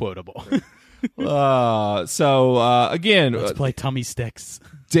 certainly quotable. Again, let's play tummy sticks.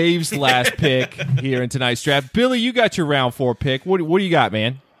 Dave's last pick here in tonight's draft. Billy, you got your round 4 pick. What do you got,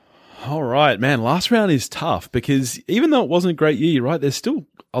 man? All right, man. Last round is tough because even though it wasn't a great year, you're right, there's still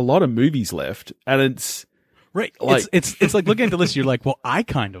a lot of movies left, and it's right. Like, it's like looking at the list. You're like, well, I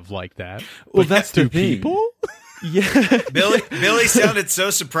kind of like that. Well, that's the thing. People. Yeah, Billy sounded so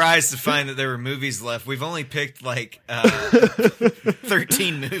surprised to find that there were movies left. We've only picked like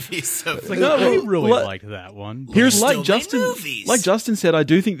 13 movies. So it's like, I really liked that one. Here's like Justin said, I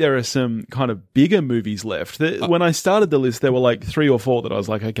do think there are some kind of bigger movies left. When I started the list, there were like 3 or 4 that I was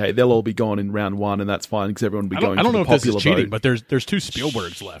like, okay, they'll all be gone in round 1, and that's fine because everyone will be going. I don't know the if this is popular cheating, vote. but there's 2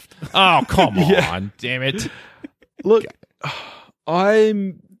 Spielbergs left. Oh, come on, damn it! Look,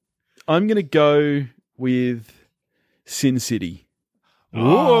 I'm gonna go with Sin City.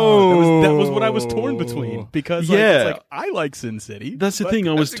 Oh, that was what I was torn between because it's like I like Sin City. That's the thing.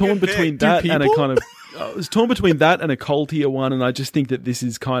 I was torn between that and a kind of. I was torn between that and a cultier one, and I just think that this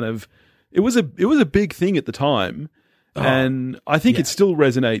is kind of. It was a big thing at the time, and I think it still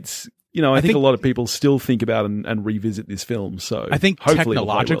resonates. You know, I think a lot of people still think about and revisit this film. So I think hopefully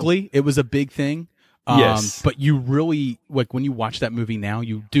technologically it was a big thing. Yes, but you really like when you watch that movie now,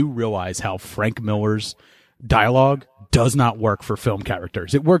 you do realize how Frank Miller's dialogue does not work for film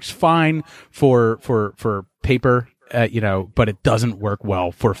characters. It works fine for paper, but it doesn't work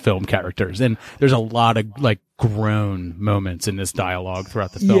well for film characters. And there's a lot of like groan moments in this dialogue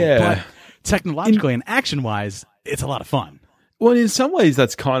throughout the film. Yeah. But technologically and action wise, it's a lot of fun. Well, in some ways,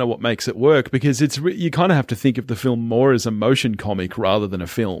 that's kind of what makes it work because you kind of have to think of the film more as a motion comic rather than a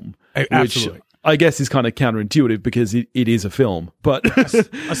film. Absolutely. Which I guess is kind of counterintuitive because it is a film, but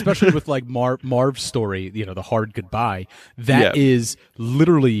especially with like Marv's story, The Hard Goodbye, that is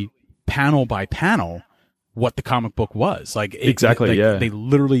literally panel by panel what the comic book was. Like they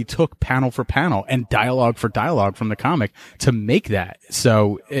literally took panel for panel and dialogue for dialogue from the comic to make that.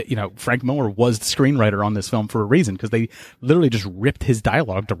 So, Frank Miller was the screenwriter on this film for a reason because they literally just ripped his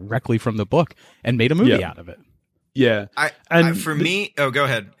dialogue directly from the book and made a movie out of it. Yeah. For me, go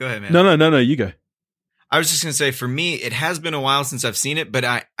ahead, man. No, you go. I was just going to say, for me, it has been a while since I've seen it, but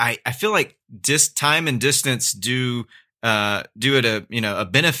I feel like time and distance do it a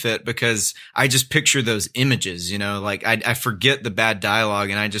benefit because I just picture those images, like I forget the bad dialogue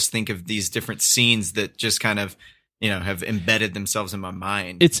and I just think of these different scenes that just kind of, have embedded themselves in my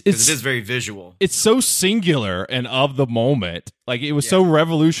mind. It is very visual. It's so singular and of the moment. Like it was so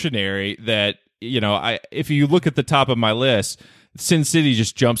revolutionary that, if you look at the top of my list, Sin City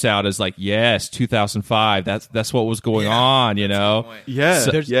just jumps out as like, yes, 2005. That's what was going on,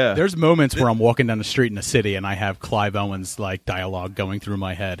 There's moments where I'm walking down the street in the city and I have Clive Owen's like dialogue going through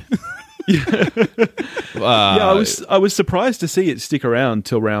my head. I was surprised to see it stick around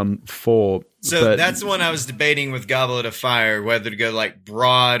till round 4. So that's the one I was debating with Goblet of Fire, whether to go like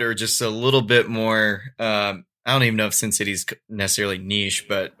broad or just a little bit more. I don't even know if Sin City's necessarily niche,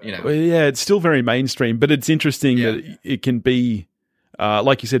 but Well, yeah, it's still very mainstream. But it's interesting that it can be,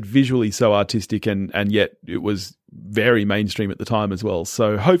 like you said, visually so artistic, and yet it was very mainstream at the time as well.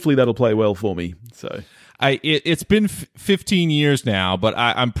 So hopefully that'll play well for me. So. It's been 15 years now, but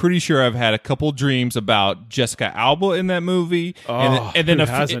I'm pretty sure I've had a couple dreams about Jessica Alba in that movie, and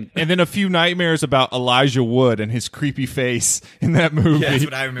then a few nightmares about Elijah Wood and his creepy face in that movie. Yeah, that's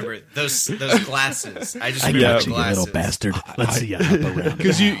what I remember. Those glasses. I just remember the glasses. You little bastard. Let's see you hop around.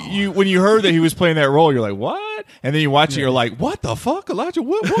 Because you when you heard that he was playing that role, you're like, what? And then you watch it, you're like, what the fuck, Elijah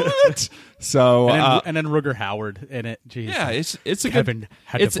Wood? What? So and then Rutger Hauer in it. Jeez. Yeah, it's a Kevin good.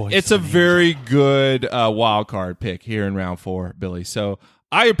 had to voice It's a the names. very good wild card pick here in round 4, Billy. So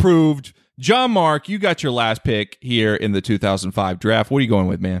I approved. John Mark, you got your last pick here in the 2005 draft. What are you going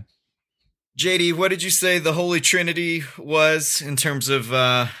with, man? JD, what did you say the Holy Trinity was in terms of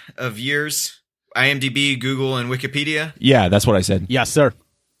years? IMDb, Google, and Wikipedia? Yeah, that's what I said. Yes, sir.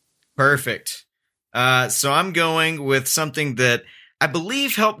 Perfect. So I'm going with something that I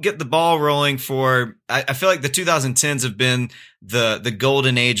believe helped get the ball rolling for, I feel like the 2010s have been the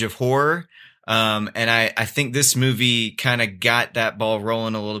golden age of horror. And I think this movie kind of got that ball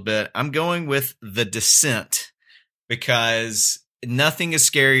rolling a little bit. I'm going with The Descent because nothing is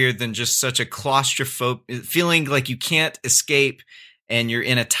scarier than just such a claustrophobic feeling like you can't escape and you're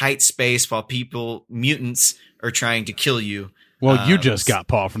in a tight space while mutants are trying to kill you. Well, you just got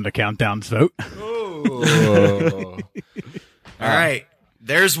Paul from the Countdowns vote. All right.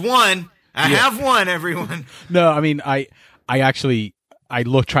 There's one. I have one, everyone. No, I mean, I actually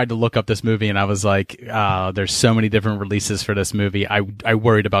tried to look up this movie, and I was like, there's so many different releases for this movie. I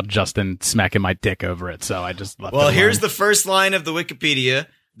worried about Justin smacking my dick over it, so I just left it Well, alone. here's the first line of the Wikipedia.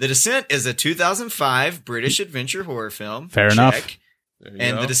 The Descent is a 2005 British adventure horror film. Fair Check. enough.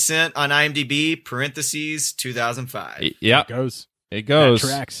 And The Descent on IMDb, parentheses, 2005. Yeah, It goes. it goes. That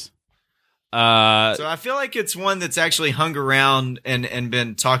tracks. So I feel like it's one that's actually hung around and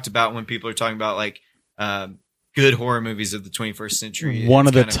been talked about when people are talking about like good horror movies of the 21st century. One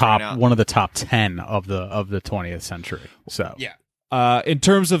of the It's kind of thrown out. top 10 of the 20th century. So Yeah. In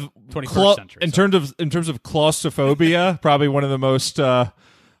terms of 21st century, in terms of claustrophobia, probably one of the most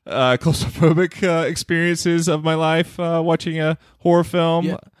claustrophobic experiences of my life watching a horror film.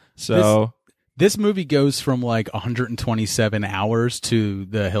 Yeah. So This movie goes from like 127 hours to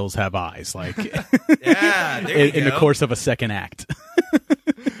The Hills Have Eyes, like Yeah, there you in the go. course of a second act.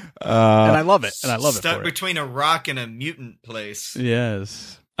 And I love it. And I love it. Stuck For it. between a rock and a mutant place.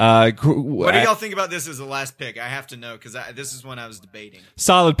 Yes. What do y'all think about this as the last pick? I have to know because this is one I was debating.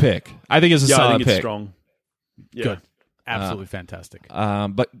 solid pick. I think it's a Yeah, I solid think it's pick. strong. Yeah. Good. Absolutely fantastic.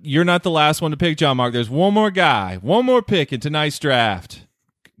 But you're not the last one to pick, John Mark. There's one more guy, one more pick in tonight's draft.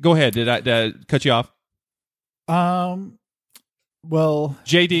 Go ahead. Did I cut you off? Well,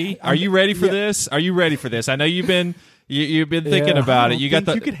 JD, are you ready for this? Are you ready for this? I know you've been thinking about it. You got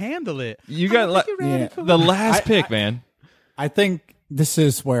the you could handle it. you got the last pick, man. I think this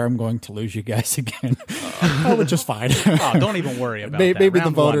is where I'm going to lose you guys again, which is fine. Oh, don't even worry about that. Maybe the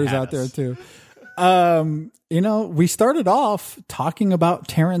Round one voters had out there us. too. We started off talking about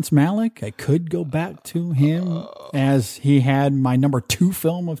Terrence Malick. I could go back to him as he had my number 2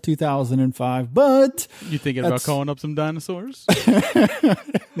 film of 2005, but You thinking about calling up some dinosaurs?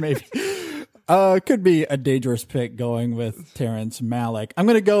 maybe. Could be a dangerous pick going with Terrence Malick. I'm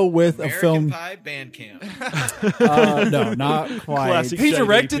going to go with American a film. Pie Bandcamp. No, not quite. Classic. He JD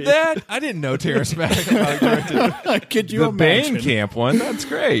directed pick. that? I didn't know Terrence Malick directed Could you the imagine? band camp one. That's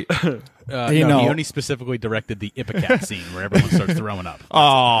great. No, You know- he only specifically directed the Ipecac scene where everyone starts throwing up.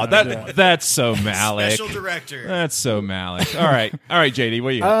 Oh, that's so Malick. Special director. That's so Malick. All right, JD, what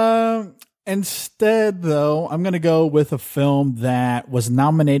do you got? Instead, though, I'm going to go with a film that was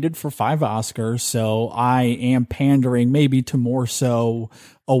nominated for 5 Oscars. So I am pandering maybe to more so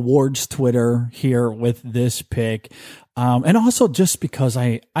awards Twitter here with this pick. And also just because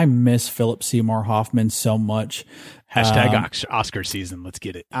I miss Philip Seymour Hoffman so much. Hashtag Oscar season. Let's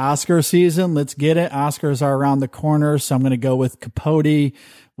get it. Oscar season. Let's get it. Oscars are around the corner. So I'm going to go with Capote,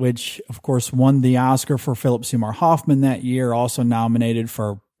 which of course won the Oscar for Philip Seymour Hoffman that year. Also nominated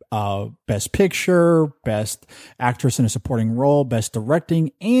for Best Picture, Best Actress in a Supporting Role, Best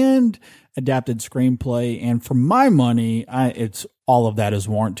Directing, and Adapted Screenplay. And for my money, it's all of that is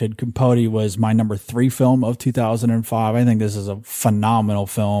warranted. Capote was my number 3 film of 2005. I think this is a phenomenal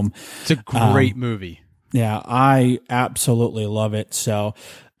film. It's a great movie. Yeah, I absolutely love it. So,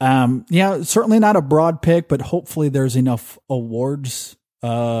 certainly not a broad pick, but hopefully there's enough awards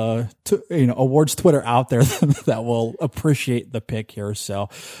awards Twitter out there that will appreciate the pick here. So,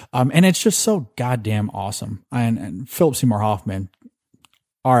 and it's just so goddamn awesome. And Philip Seymour Hoffman,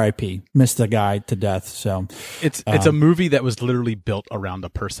 R.I.P. missed the guy to death. So it's a movie that was literally built around a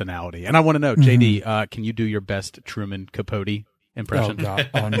personality. And I want to know, JD, can you do your best Truman Capote impression? Oh God!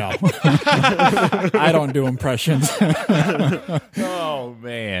 Oh no! I don't do impressions. Oh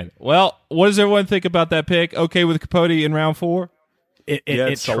man. Well, what does everyone think about that pick? Okay with Capote in round 4? It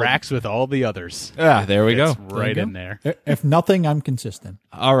it's solid. tracks with all the others. Ah, there we go. It's right in there. If nothing, I'm consistent.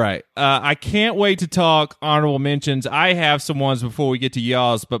 All right. I can't wait to talk honorable mentions. I have some ones before we get to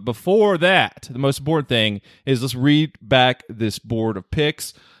y'all's, but before that, the most important thing is let's read back this board of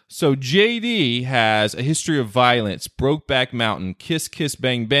picks. So JD has A History of Violence, Brokeback Mountain, Kiss Kiss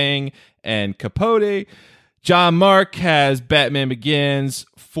Bang Bang, and Capote. John Mark has Batman Begins,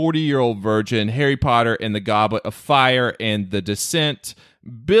 40-Year-Old Virgin, Harry Potter and the Goblet of Fire, and The Descent.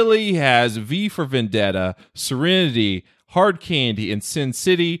 Billy has V for Vendetta, Serenity, Hard Candy, and Sin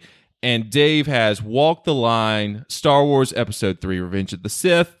City. And Dave has Walk the Line, Star Wars Episode 3, Revenge of the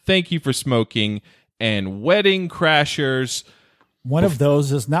Sith, Thank You for Smoking, and Wedding Crashers. One of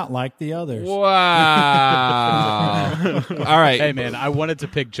those is not like the others. Wow. All right. Hey, man, I wanted to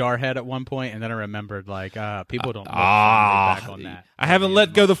pick Jarhead at one point, and then I remembered, people don't look back on that. I haven't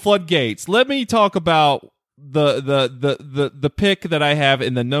let go the floodgates. Let me talk about the pick that I have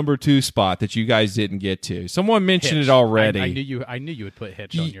in the number 2 spot that you guys didn't get to. Someone mentioned Hitch. it already. I knew you would put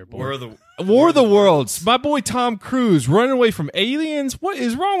Hitch on your board. War of the Worlds. My boy Tom Cruise running away from aliens. What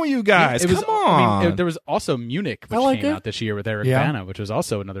is wrong with you guys? Come on. I mean, there was also Munich, which came out this year with Eric Bana, which was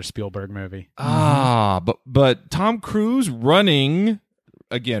also another Spielberg movie. But Tom Cruise running.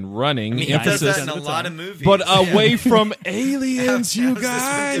 Again, running. I mean, he does that in a lot of movies. But away from aliens, you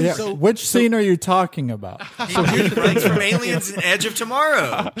guys. Yeah. So, which scene are you talking about? He runs from aliens and Edge of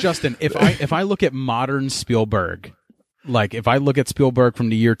Tomorrow. Justin, if I look at modern Spielberg, like if I look at Spielberg from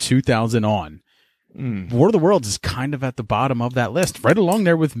the year 2000 on, War of the Worlds is kind of at the bottom of that list, right along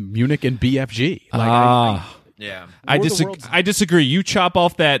there with Munich and BFG. Yeah. I disagree. You chop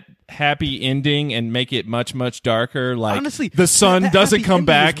off that happy ending and make it much, much darker. Like, honestly, the son doesn't come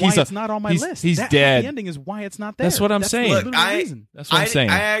back. It's not on my list. He's that dead. The ending is why it's not there. That's what I'm saying. Look, That's what I'm saying.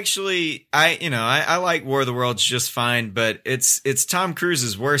 I like War of the Worlds just fine, but it's Tom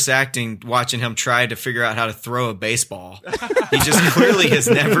Cruise's worst acting watching him try to figure out how to throw a baseball. He just clearly has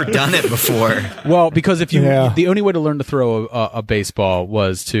never done it before. Well, because the only way to learn to throw a baseball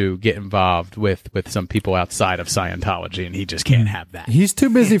was to get involved with some people outside of Scientology, and he just can't have that. He's too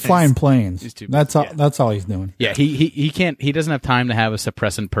busy flying planes. That's all he's doing. Yeah, he can't. He doesn't have time to have a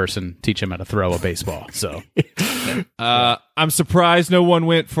suppressant person teach him how to throw a baseball. So, I'm surprised no one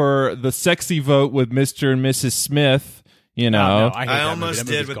went for the sexy vote with Mr. and Mrs. Smith. You know, I almost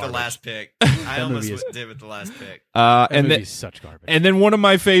did with the last pick. Did with the last pick. And then such garbage. And then one of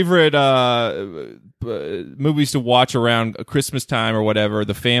my favorite movies to watch around Christmas time or whatever,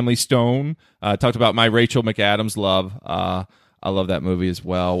 The Family Stone. Talked about my Rachel McAdams love. I love that movie as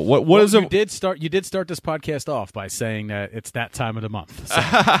well. What is it? You did start this podcast off by saying that it's that time of the month. So.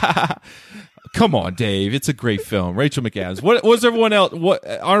 Come on, Dave. It's a great film. Rachel McAdams. What was everyone else? What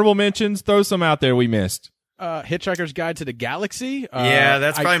honorable mentions? Throw some out there we missed. Hitchhiker's Guide to the Galaxy. Yeah,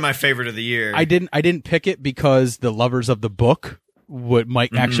 that's probably my favorite of the year. I didn't pick it because the lovers of the book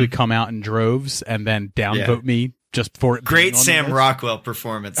might actually come out in droves and then downvote me just for it. Great Sam Rockwell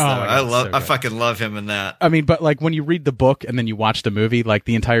performance though. I fucking love him in that. I mean, but like when you read the book and then you watch the movie, like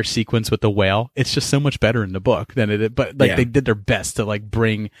the entire sequence with the whale, it's just so much better in the book than it is. But like they did their best to like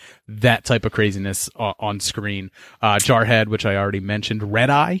bring that type of craziness on screen. Jarhead, which I already mentioned. Red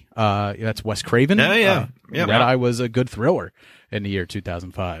Eye, that's Wes Craven. Oh yeah. Red Eye was a good thriller in the year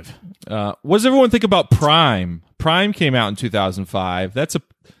 2005. What does everyone think about Prime? Prime came out in 2005.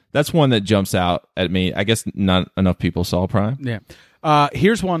 That's one that jumps out at me. I guess not enough people saw Prime. Yeah.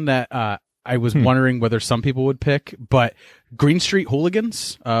 Here's one that I was wondering whether some people would pick, but Green Street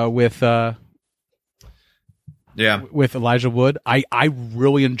Hooligans with Elijah Wood. I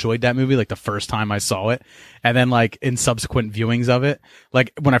really enjoyed that movie like the first time I saw it, and then like in subsequent viewings of it,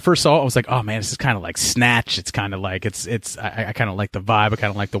 like when I first saw it I was like, oh man, this is kind of like Snatch. It's kind of like I kind of like the vibe, I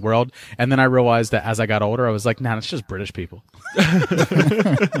kind of like the world, and then I realized that as I got older I was like, nah, it's just British people.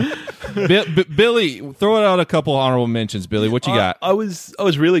 Billy, throw out a couple honorable mentions. Billy, what you got? I was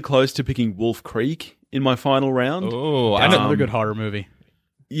really close to picking Wolf Creek in my final round. Oh, that's another good horror movie.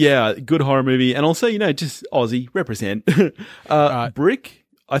 Yeah, good horror movie. And also, just Aussie, represent. Brick.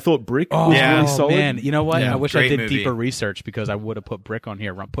 I thought Brick was really solid. Man, you know what? Yeah, I wish I did movie. deeper research because I would have put Brick on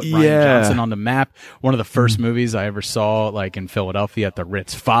here. Put Ryan Johnson on the map. One of the first movies I ever saw, like in Philadelphia at the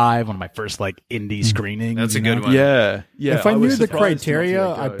Ritz 5. One of my first like indie screenings. That's a good one. Yeah. If I knew the criteria,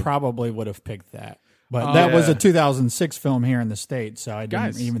 I probably would have picked that. But that was a 2006 film here in the States, so I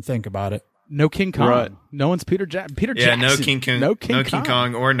didn't even think about it. No King Kong. Right. No one's Peter Jackson. Yeah, no King Kong. No King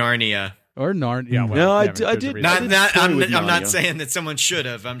Kong or Narnia. Or Narnia. Yeah, well, no, I there's did. a reason. I'm not saying that someone should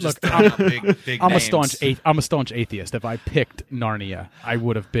have. I'm just throwing out big I'm names. a staunch atheist. If I picked Narnia, I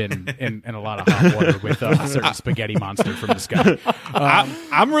would have been in a lot of hot water with a certain spaghetti monster from the sky.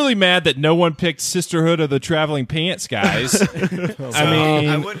 I'm really mad that no one picked Sisterhood of the Traveling Pants guys.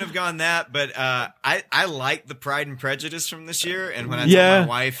 I wouldn't have gone that, but I like the Pride and Prejudice from this year, and when I told my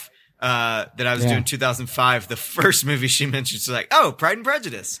wife that I was doing 2005, the first movie she mentioned, she's like, "Oh, Pride and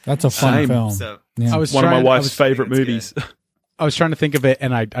Prejudice." That's a fun film. So I was one of my wife's favorite movies. I was trying to think of it,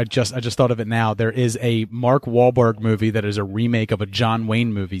 and I just thought of it now. There is a Mark Wahlberg movie that is a remake of a John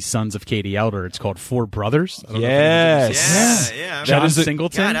Wayne movie, Sons of Katie Elder. It's called Four Brothers. Yes. Yeah. John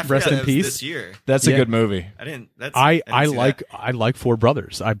Singleton, God, rest in peace. This year. That's a good movie. I like Four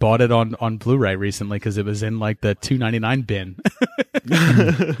Brothers. I bought it on Blu-ray recently because it was in like the $2.99 bin.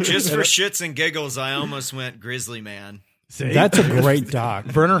 Just for shits and giggles, I almost went Grizzly Man. See? That's a great doc.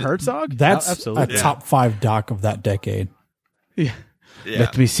 Werner Herzog? That's absolutely a top 5 doc of that decade. Yeah.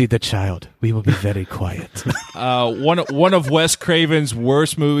 Let me see the child. We will be very quiet. One of Wes Craven's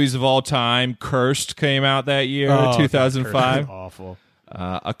worst movies of all time, Cursed, came out that year, 2005. Awful.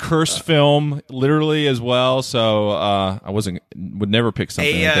 A cursed film, literally as well. So I would never pick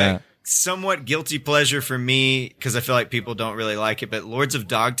something like that. Somewhat guilty pleasure for me because I feel like people don't really like it. But Lords of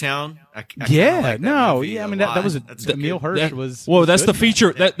Dogtown, I like that movie I mean a that was lot. Emil Hirsch was. Well, that's the good.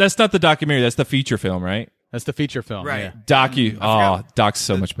 feature. That's not the documentary. That's the feature film, right? That's the feature film, Right. Yeah. Doc's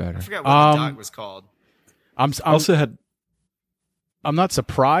so much better. I forgot what the doc was called. I'm not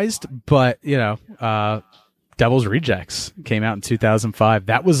surprised, but Devil's Rejects came out in 2005.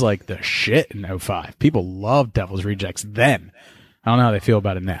 That was like the shit in 2005. People loved Devil's Rejects then. I don't know how they feel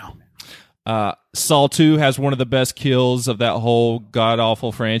about it now. Saw 2 has one of the best kills of that whole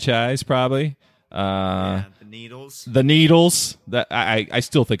god-awful franchise, probably. The Needles. The Needles. That I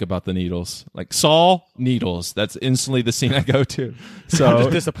still think about the Needles. Like Saw, Needles. That's instantly the scene I go to. So I'm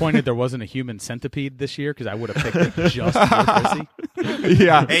just disappointed there wasn't a human centipede this year because I would have picked it just for Chrissy.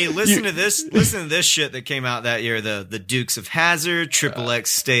 Yeah. Hey, listen to this. Listen to this shit that came out that year. The Dukes of Hazzard, Triple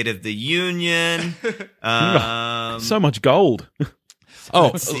X State of the Union. So much gold.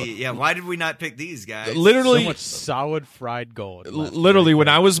 Let's see. Yeah, why did we not pick these guys? Literally, so much solid fried gold. Literally, when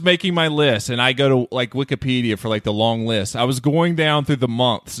I was making my list and I go to like Wikipedia for like the long list, I was going down through the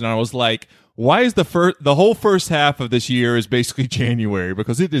months and I was like, why is the whole first half of this year is basically January?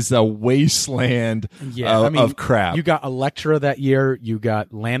 Because it is a wasteland of crap. You got Elektra that year. You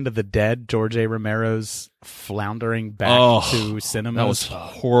got Land of the Dead, George A. Romero's floundering back to cinema. That was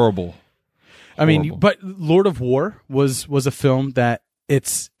horrible. I mean, but Lord of War was a film that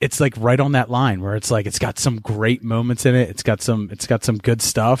it's like right on that line where it's like it's got some great moments in it. It's got some good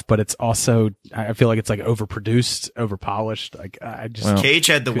stuff, but it's also I feel like it's like overproduced, overpolished. Like Cage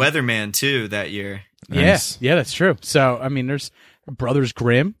had The Weatherman too that year. Nice. Yeah, that's true. So I mean, there's Brothers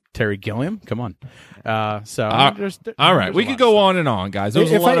Grimm, Terry Gilliam. Come on. All right, we could go on and on, guys.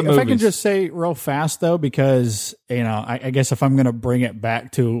 There's a lot of movies. If I can just say real fast though, because I guess if I'm going to bring it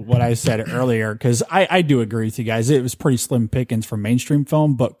back to what I said earlier, because I do agree with you guys, it was pretty slim pickings for mainstream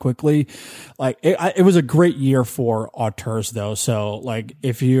film, but quickly, like it was a great year for auteurs though. So like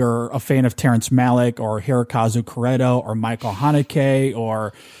if you're a fan of Terrence Malick or Hirokazu Koreeda or Michael Haneke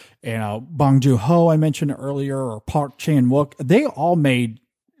or Bong Joon-ho I mentioned earlier or Park Chan-wook, they all made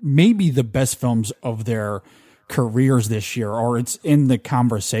maybe the best films of their careers this year, or it's in the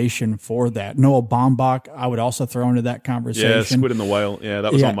conversation for that. Noah Baumbach, I would also throw into that conversation. Yeah, Squid and the Whale. Yeah,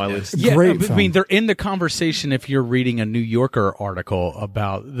 that was on my list. Yeah, Great I film. mean, they're in the conversation if you're reading a New Yorker article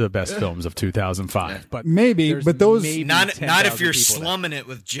about the best films of 2005. But maybe, but those not if you're slumming it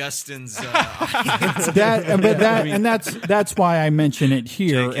with Justin's. That's why I mention it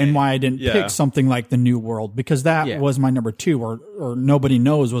here and why I didn't pick something like The New World, because that was my number 2, or Nobody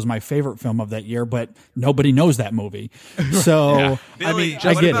Knows was my favorite film of that year, but nobody knows that movie. So Billy, I mean, what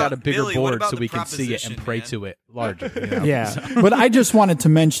just get about- out a bigger Billy, what board about so the we can see it and proposition, pray man? to it larger. You know? Yeah. But I just wanted to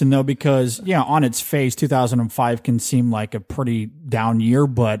mention though, because on its face, 2005 can seem like a pretty down year,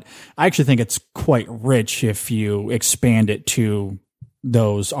 but I actually think it's quite rich if you expand it to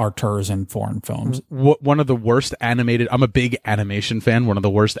those auteurs and foreign films. One of the worst animated. I'm a big animation fan. One of the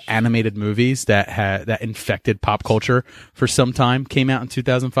worst animated movies that infected pop culture for some time came out in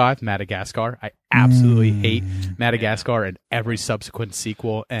 2005. Madagascar. I absolutely hate Madagascar and every subsequent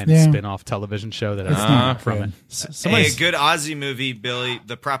sequel and spin-off television show that I've seen from it. Hey, a good Aussie movie, Billy.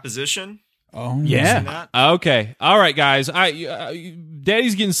 The Proposition. Oh yeah. Okay. All right, guys.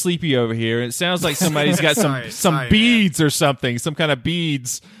 Daddy's getting sleepy over here. It sounds like somebody's got some beads or something. Some kind of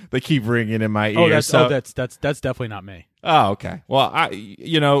beads they keep ringing in my ear. That's definitely not me. Oh, okay. Well,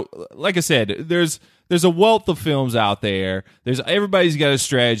 like I said, there's a wealth of films out there. Everybody's got a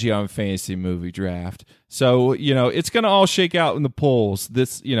strategy on fantasy movie draft. So, it's going to all shake out in the polls.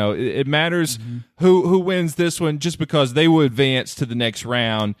 This, it matters who wins this one just because they will advance to the next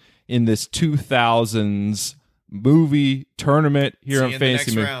round in this 2000s movie tournament here on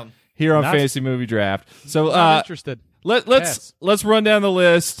Fantasy Fantasy Movie Draft. So interested. Let's run down the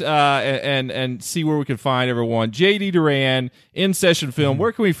list and see where we can find everyone. JD Duran, In Session Film.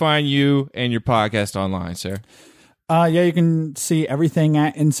 Where can we find you and your podcast online, sir? You can see everything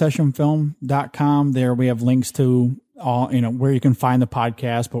at InSessionFilm.com. There we have links to all, where you can find the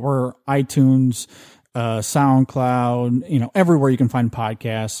podcast, but we're iTunes, SoundCloud, everywhere you can find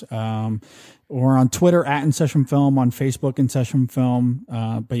podcasts. We're on Twitter at InSessionFilm, on Facebook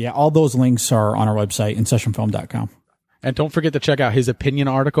InSessionFilm. But yeah, all those links are on our website, InSessionFilm.com. And don't forget to check out his opinion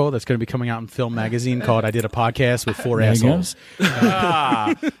article that's going to be coming out in Film Magazine called "I Did a Podcast with Four There you go. Assholes."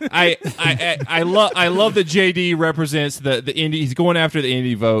 I love that JD represents the indie. He's going after the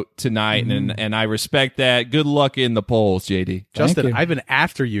indie vote tonight, and I respect that. Good luck in the polls, JD. Justin, you. I've been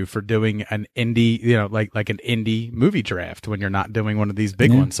after you for doing an indie, like an indie movie draft when you're not doing one of these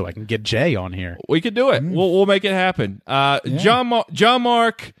big ones, so I can get Jay on here. We could do it. We'll make it happen. John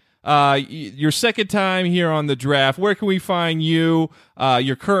Mark, your second time here on the draft. Where can we find you?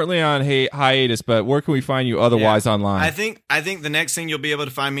 You're currently on hiatus, but where can we find you otherwise online? I think the next thing you'll be able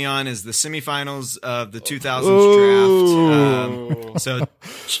to find me on is the semifinals of the 2000s draft. So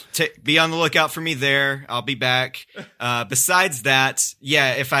be on the lookout for me there. I'll be back. Besides that,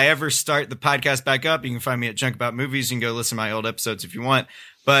 if I ever start the podcast back up, you can find me at Junk About Movies. You can go listen to my old episodes if you want.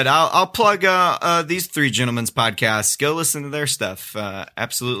 But I'll plug these three gentlemen's podcasts. Go listen to their stuff.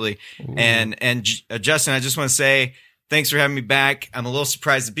 Absolutely. Ooh. And Justin, I just want to say thanks for having me back. I'm a little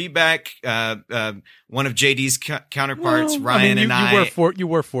surprised to be back. One of JD's counterparts, Ryan, and I. You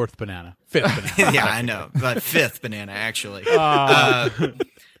were fourth banana, fifth banana. Yeah, I know, but fifth banana actually.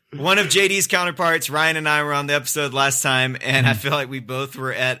 One of JD's counterparts, Ryan, and I were on the episode last time, and I feel like we both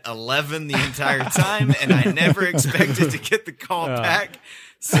were at 11 the entire time, and I never expected to get the call back.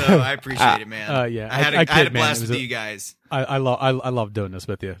 So I appreciate it, man. I had a blast with you guys. I love doing this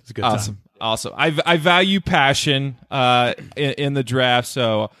with you. It's a good time. Awesome. I value passion in the draft,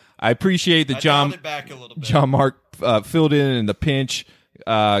 so I appreciate that John Mark filled in the pinch.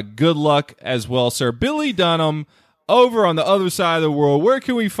 Good luck as well, sir. Billy Dunham, over on the other side of the world. Where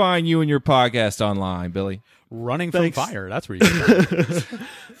can we find you and your podcast online, Billy? Running from fire. That's where you can.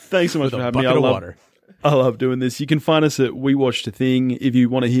 Thanks so much for having me. I love doing this. You can find us at We Watched a Thing if you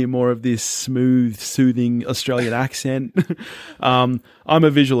want to hear more of this smooth, soothing Australian accent. I'm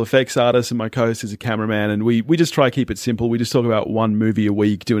a visual effects artist and my co-host is a cameraman, and we just try to keep it simple. We just talk about one movie a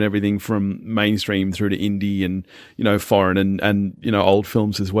week, doing everything from mainstream through to indie and, foreign and old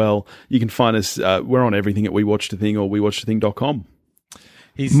films as well. You can find us, we're on everything at We Watched a Thing or wewatchedathing.com.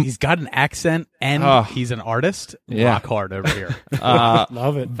 He's got an accent and he's an artist. Yeah. Rock hard over here.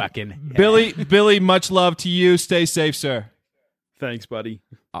 Love it. Fucking Billy, much love to you. Stay safe, sir. Thanks, buddy.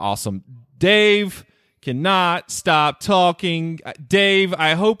 Awesome. Dave cannot stop talking. Dave,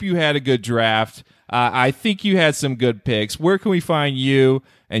 I hope you had a good draft. I think you had some good picks. Where can we find you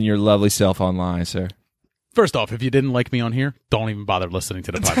and your lovely self online, sir? First off, if you didn't like me on here, don't even bother listening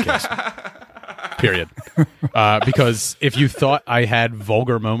to the podcast. Period. Because if you thought I had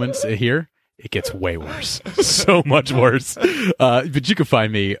vulgar moments here, it gets way worse. So much worse. But you can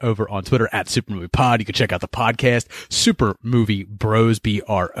find me over on Twitter at Super Movie Pod. You can check out the podcast, Super Movie Bros,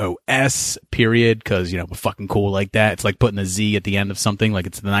 BROS, period. Because, we're fucking cool like that. It's like putting a Z at the end of something like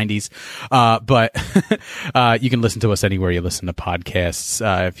it's the 90s. But you can listen to us anywhere you listen to podcasts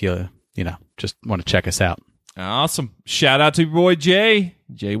if you just want to check us out. Awesome. Shout out to your boy Jay.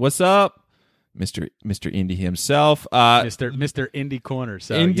 Jay, what's up? Mr. Indy himself. Mr. Indy Corner.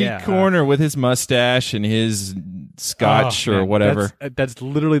 So, Indy Corner with his mustache and his scotch or whatever. That's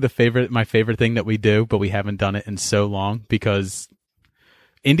literally my favorite thing that we do, but we haven't done it in so long because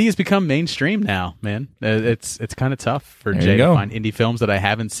indie has become mainstream now, man. It's kind of tough for Jay to find indie films that I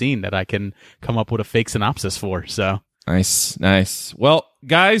haven't seen that I can come up with a fake synopsis for. So nice. Well,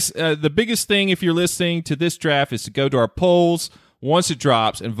 guys, the biggest thing if you're listening to this draft is to go to our polls once it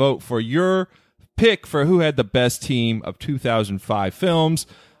drops and vote for your pick for who had the best team of 2005 films.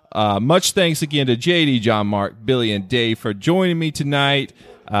 Much thanks again to JD, John Mark, Billy, and Dave for joining me tonight.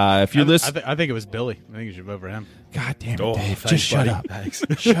 If you're listening, I think it was Billy. I think you should vote for him. God damn it, Dave! Just shut up. Thanks.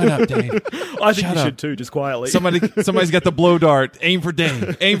 Shut up, Dave. I think you should too, just quietly. Somebody's got the blow dart. Aim for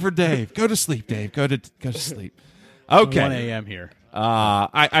Dave. Aim for Dave. Go to sleep, Dave. Go to sleep. Okay. 1 a.m. here.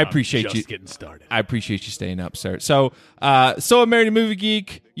 I appreciate just you getting started. I appreciate you staying up, sir. So I'm Married to Movie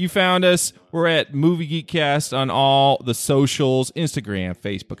Geek. You found us. We're at Movie Geekcast on all the socials, Instagram,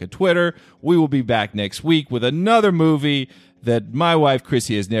 Facebook, and Twitter. We will be back next week with another movie that my wife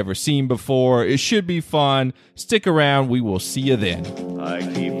Chrissy has never seen before. It should be fun. Stick around. We will see you then. I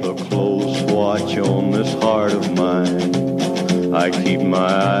keep a close watch on this heart of mine. I keep my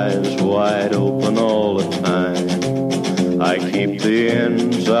eyes wide open all the time. I keep the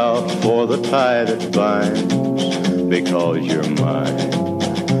ends out for the tie that binds. Because you're mine,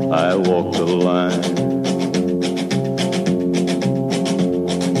 I walk the line.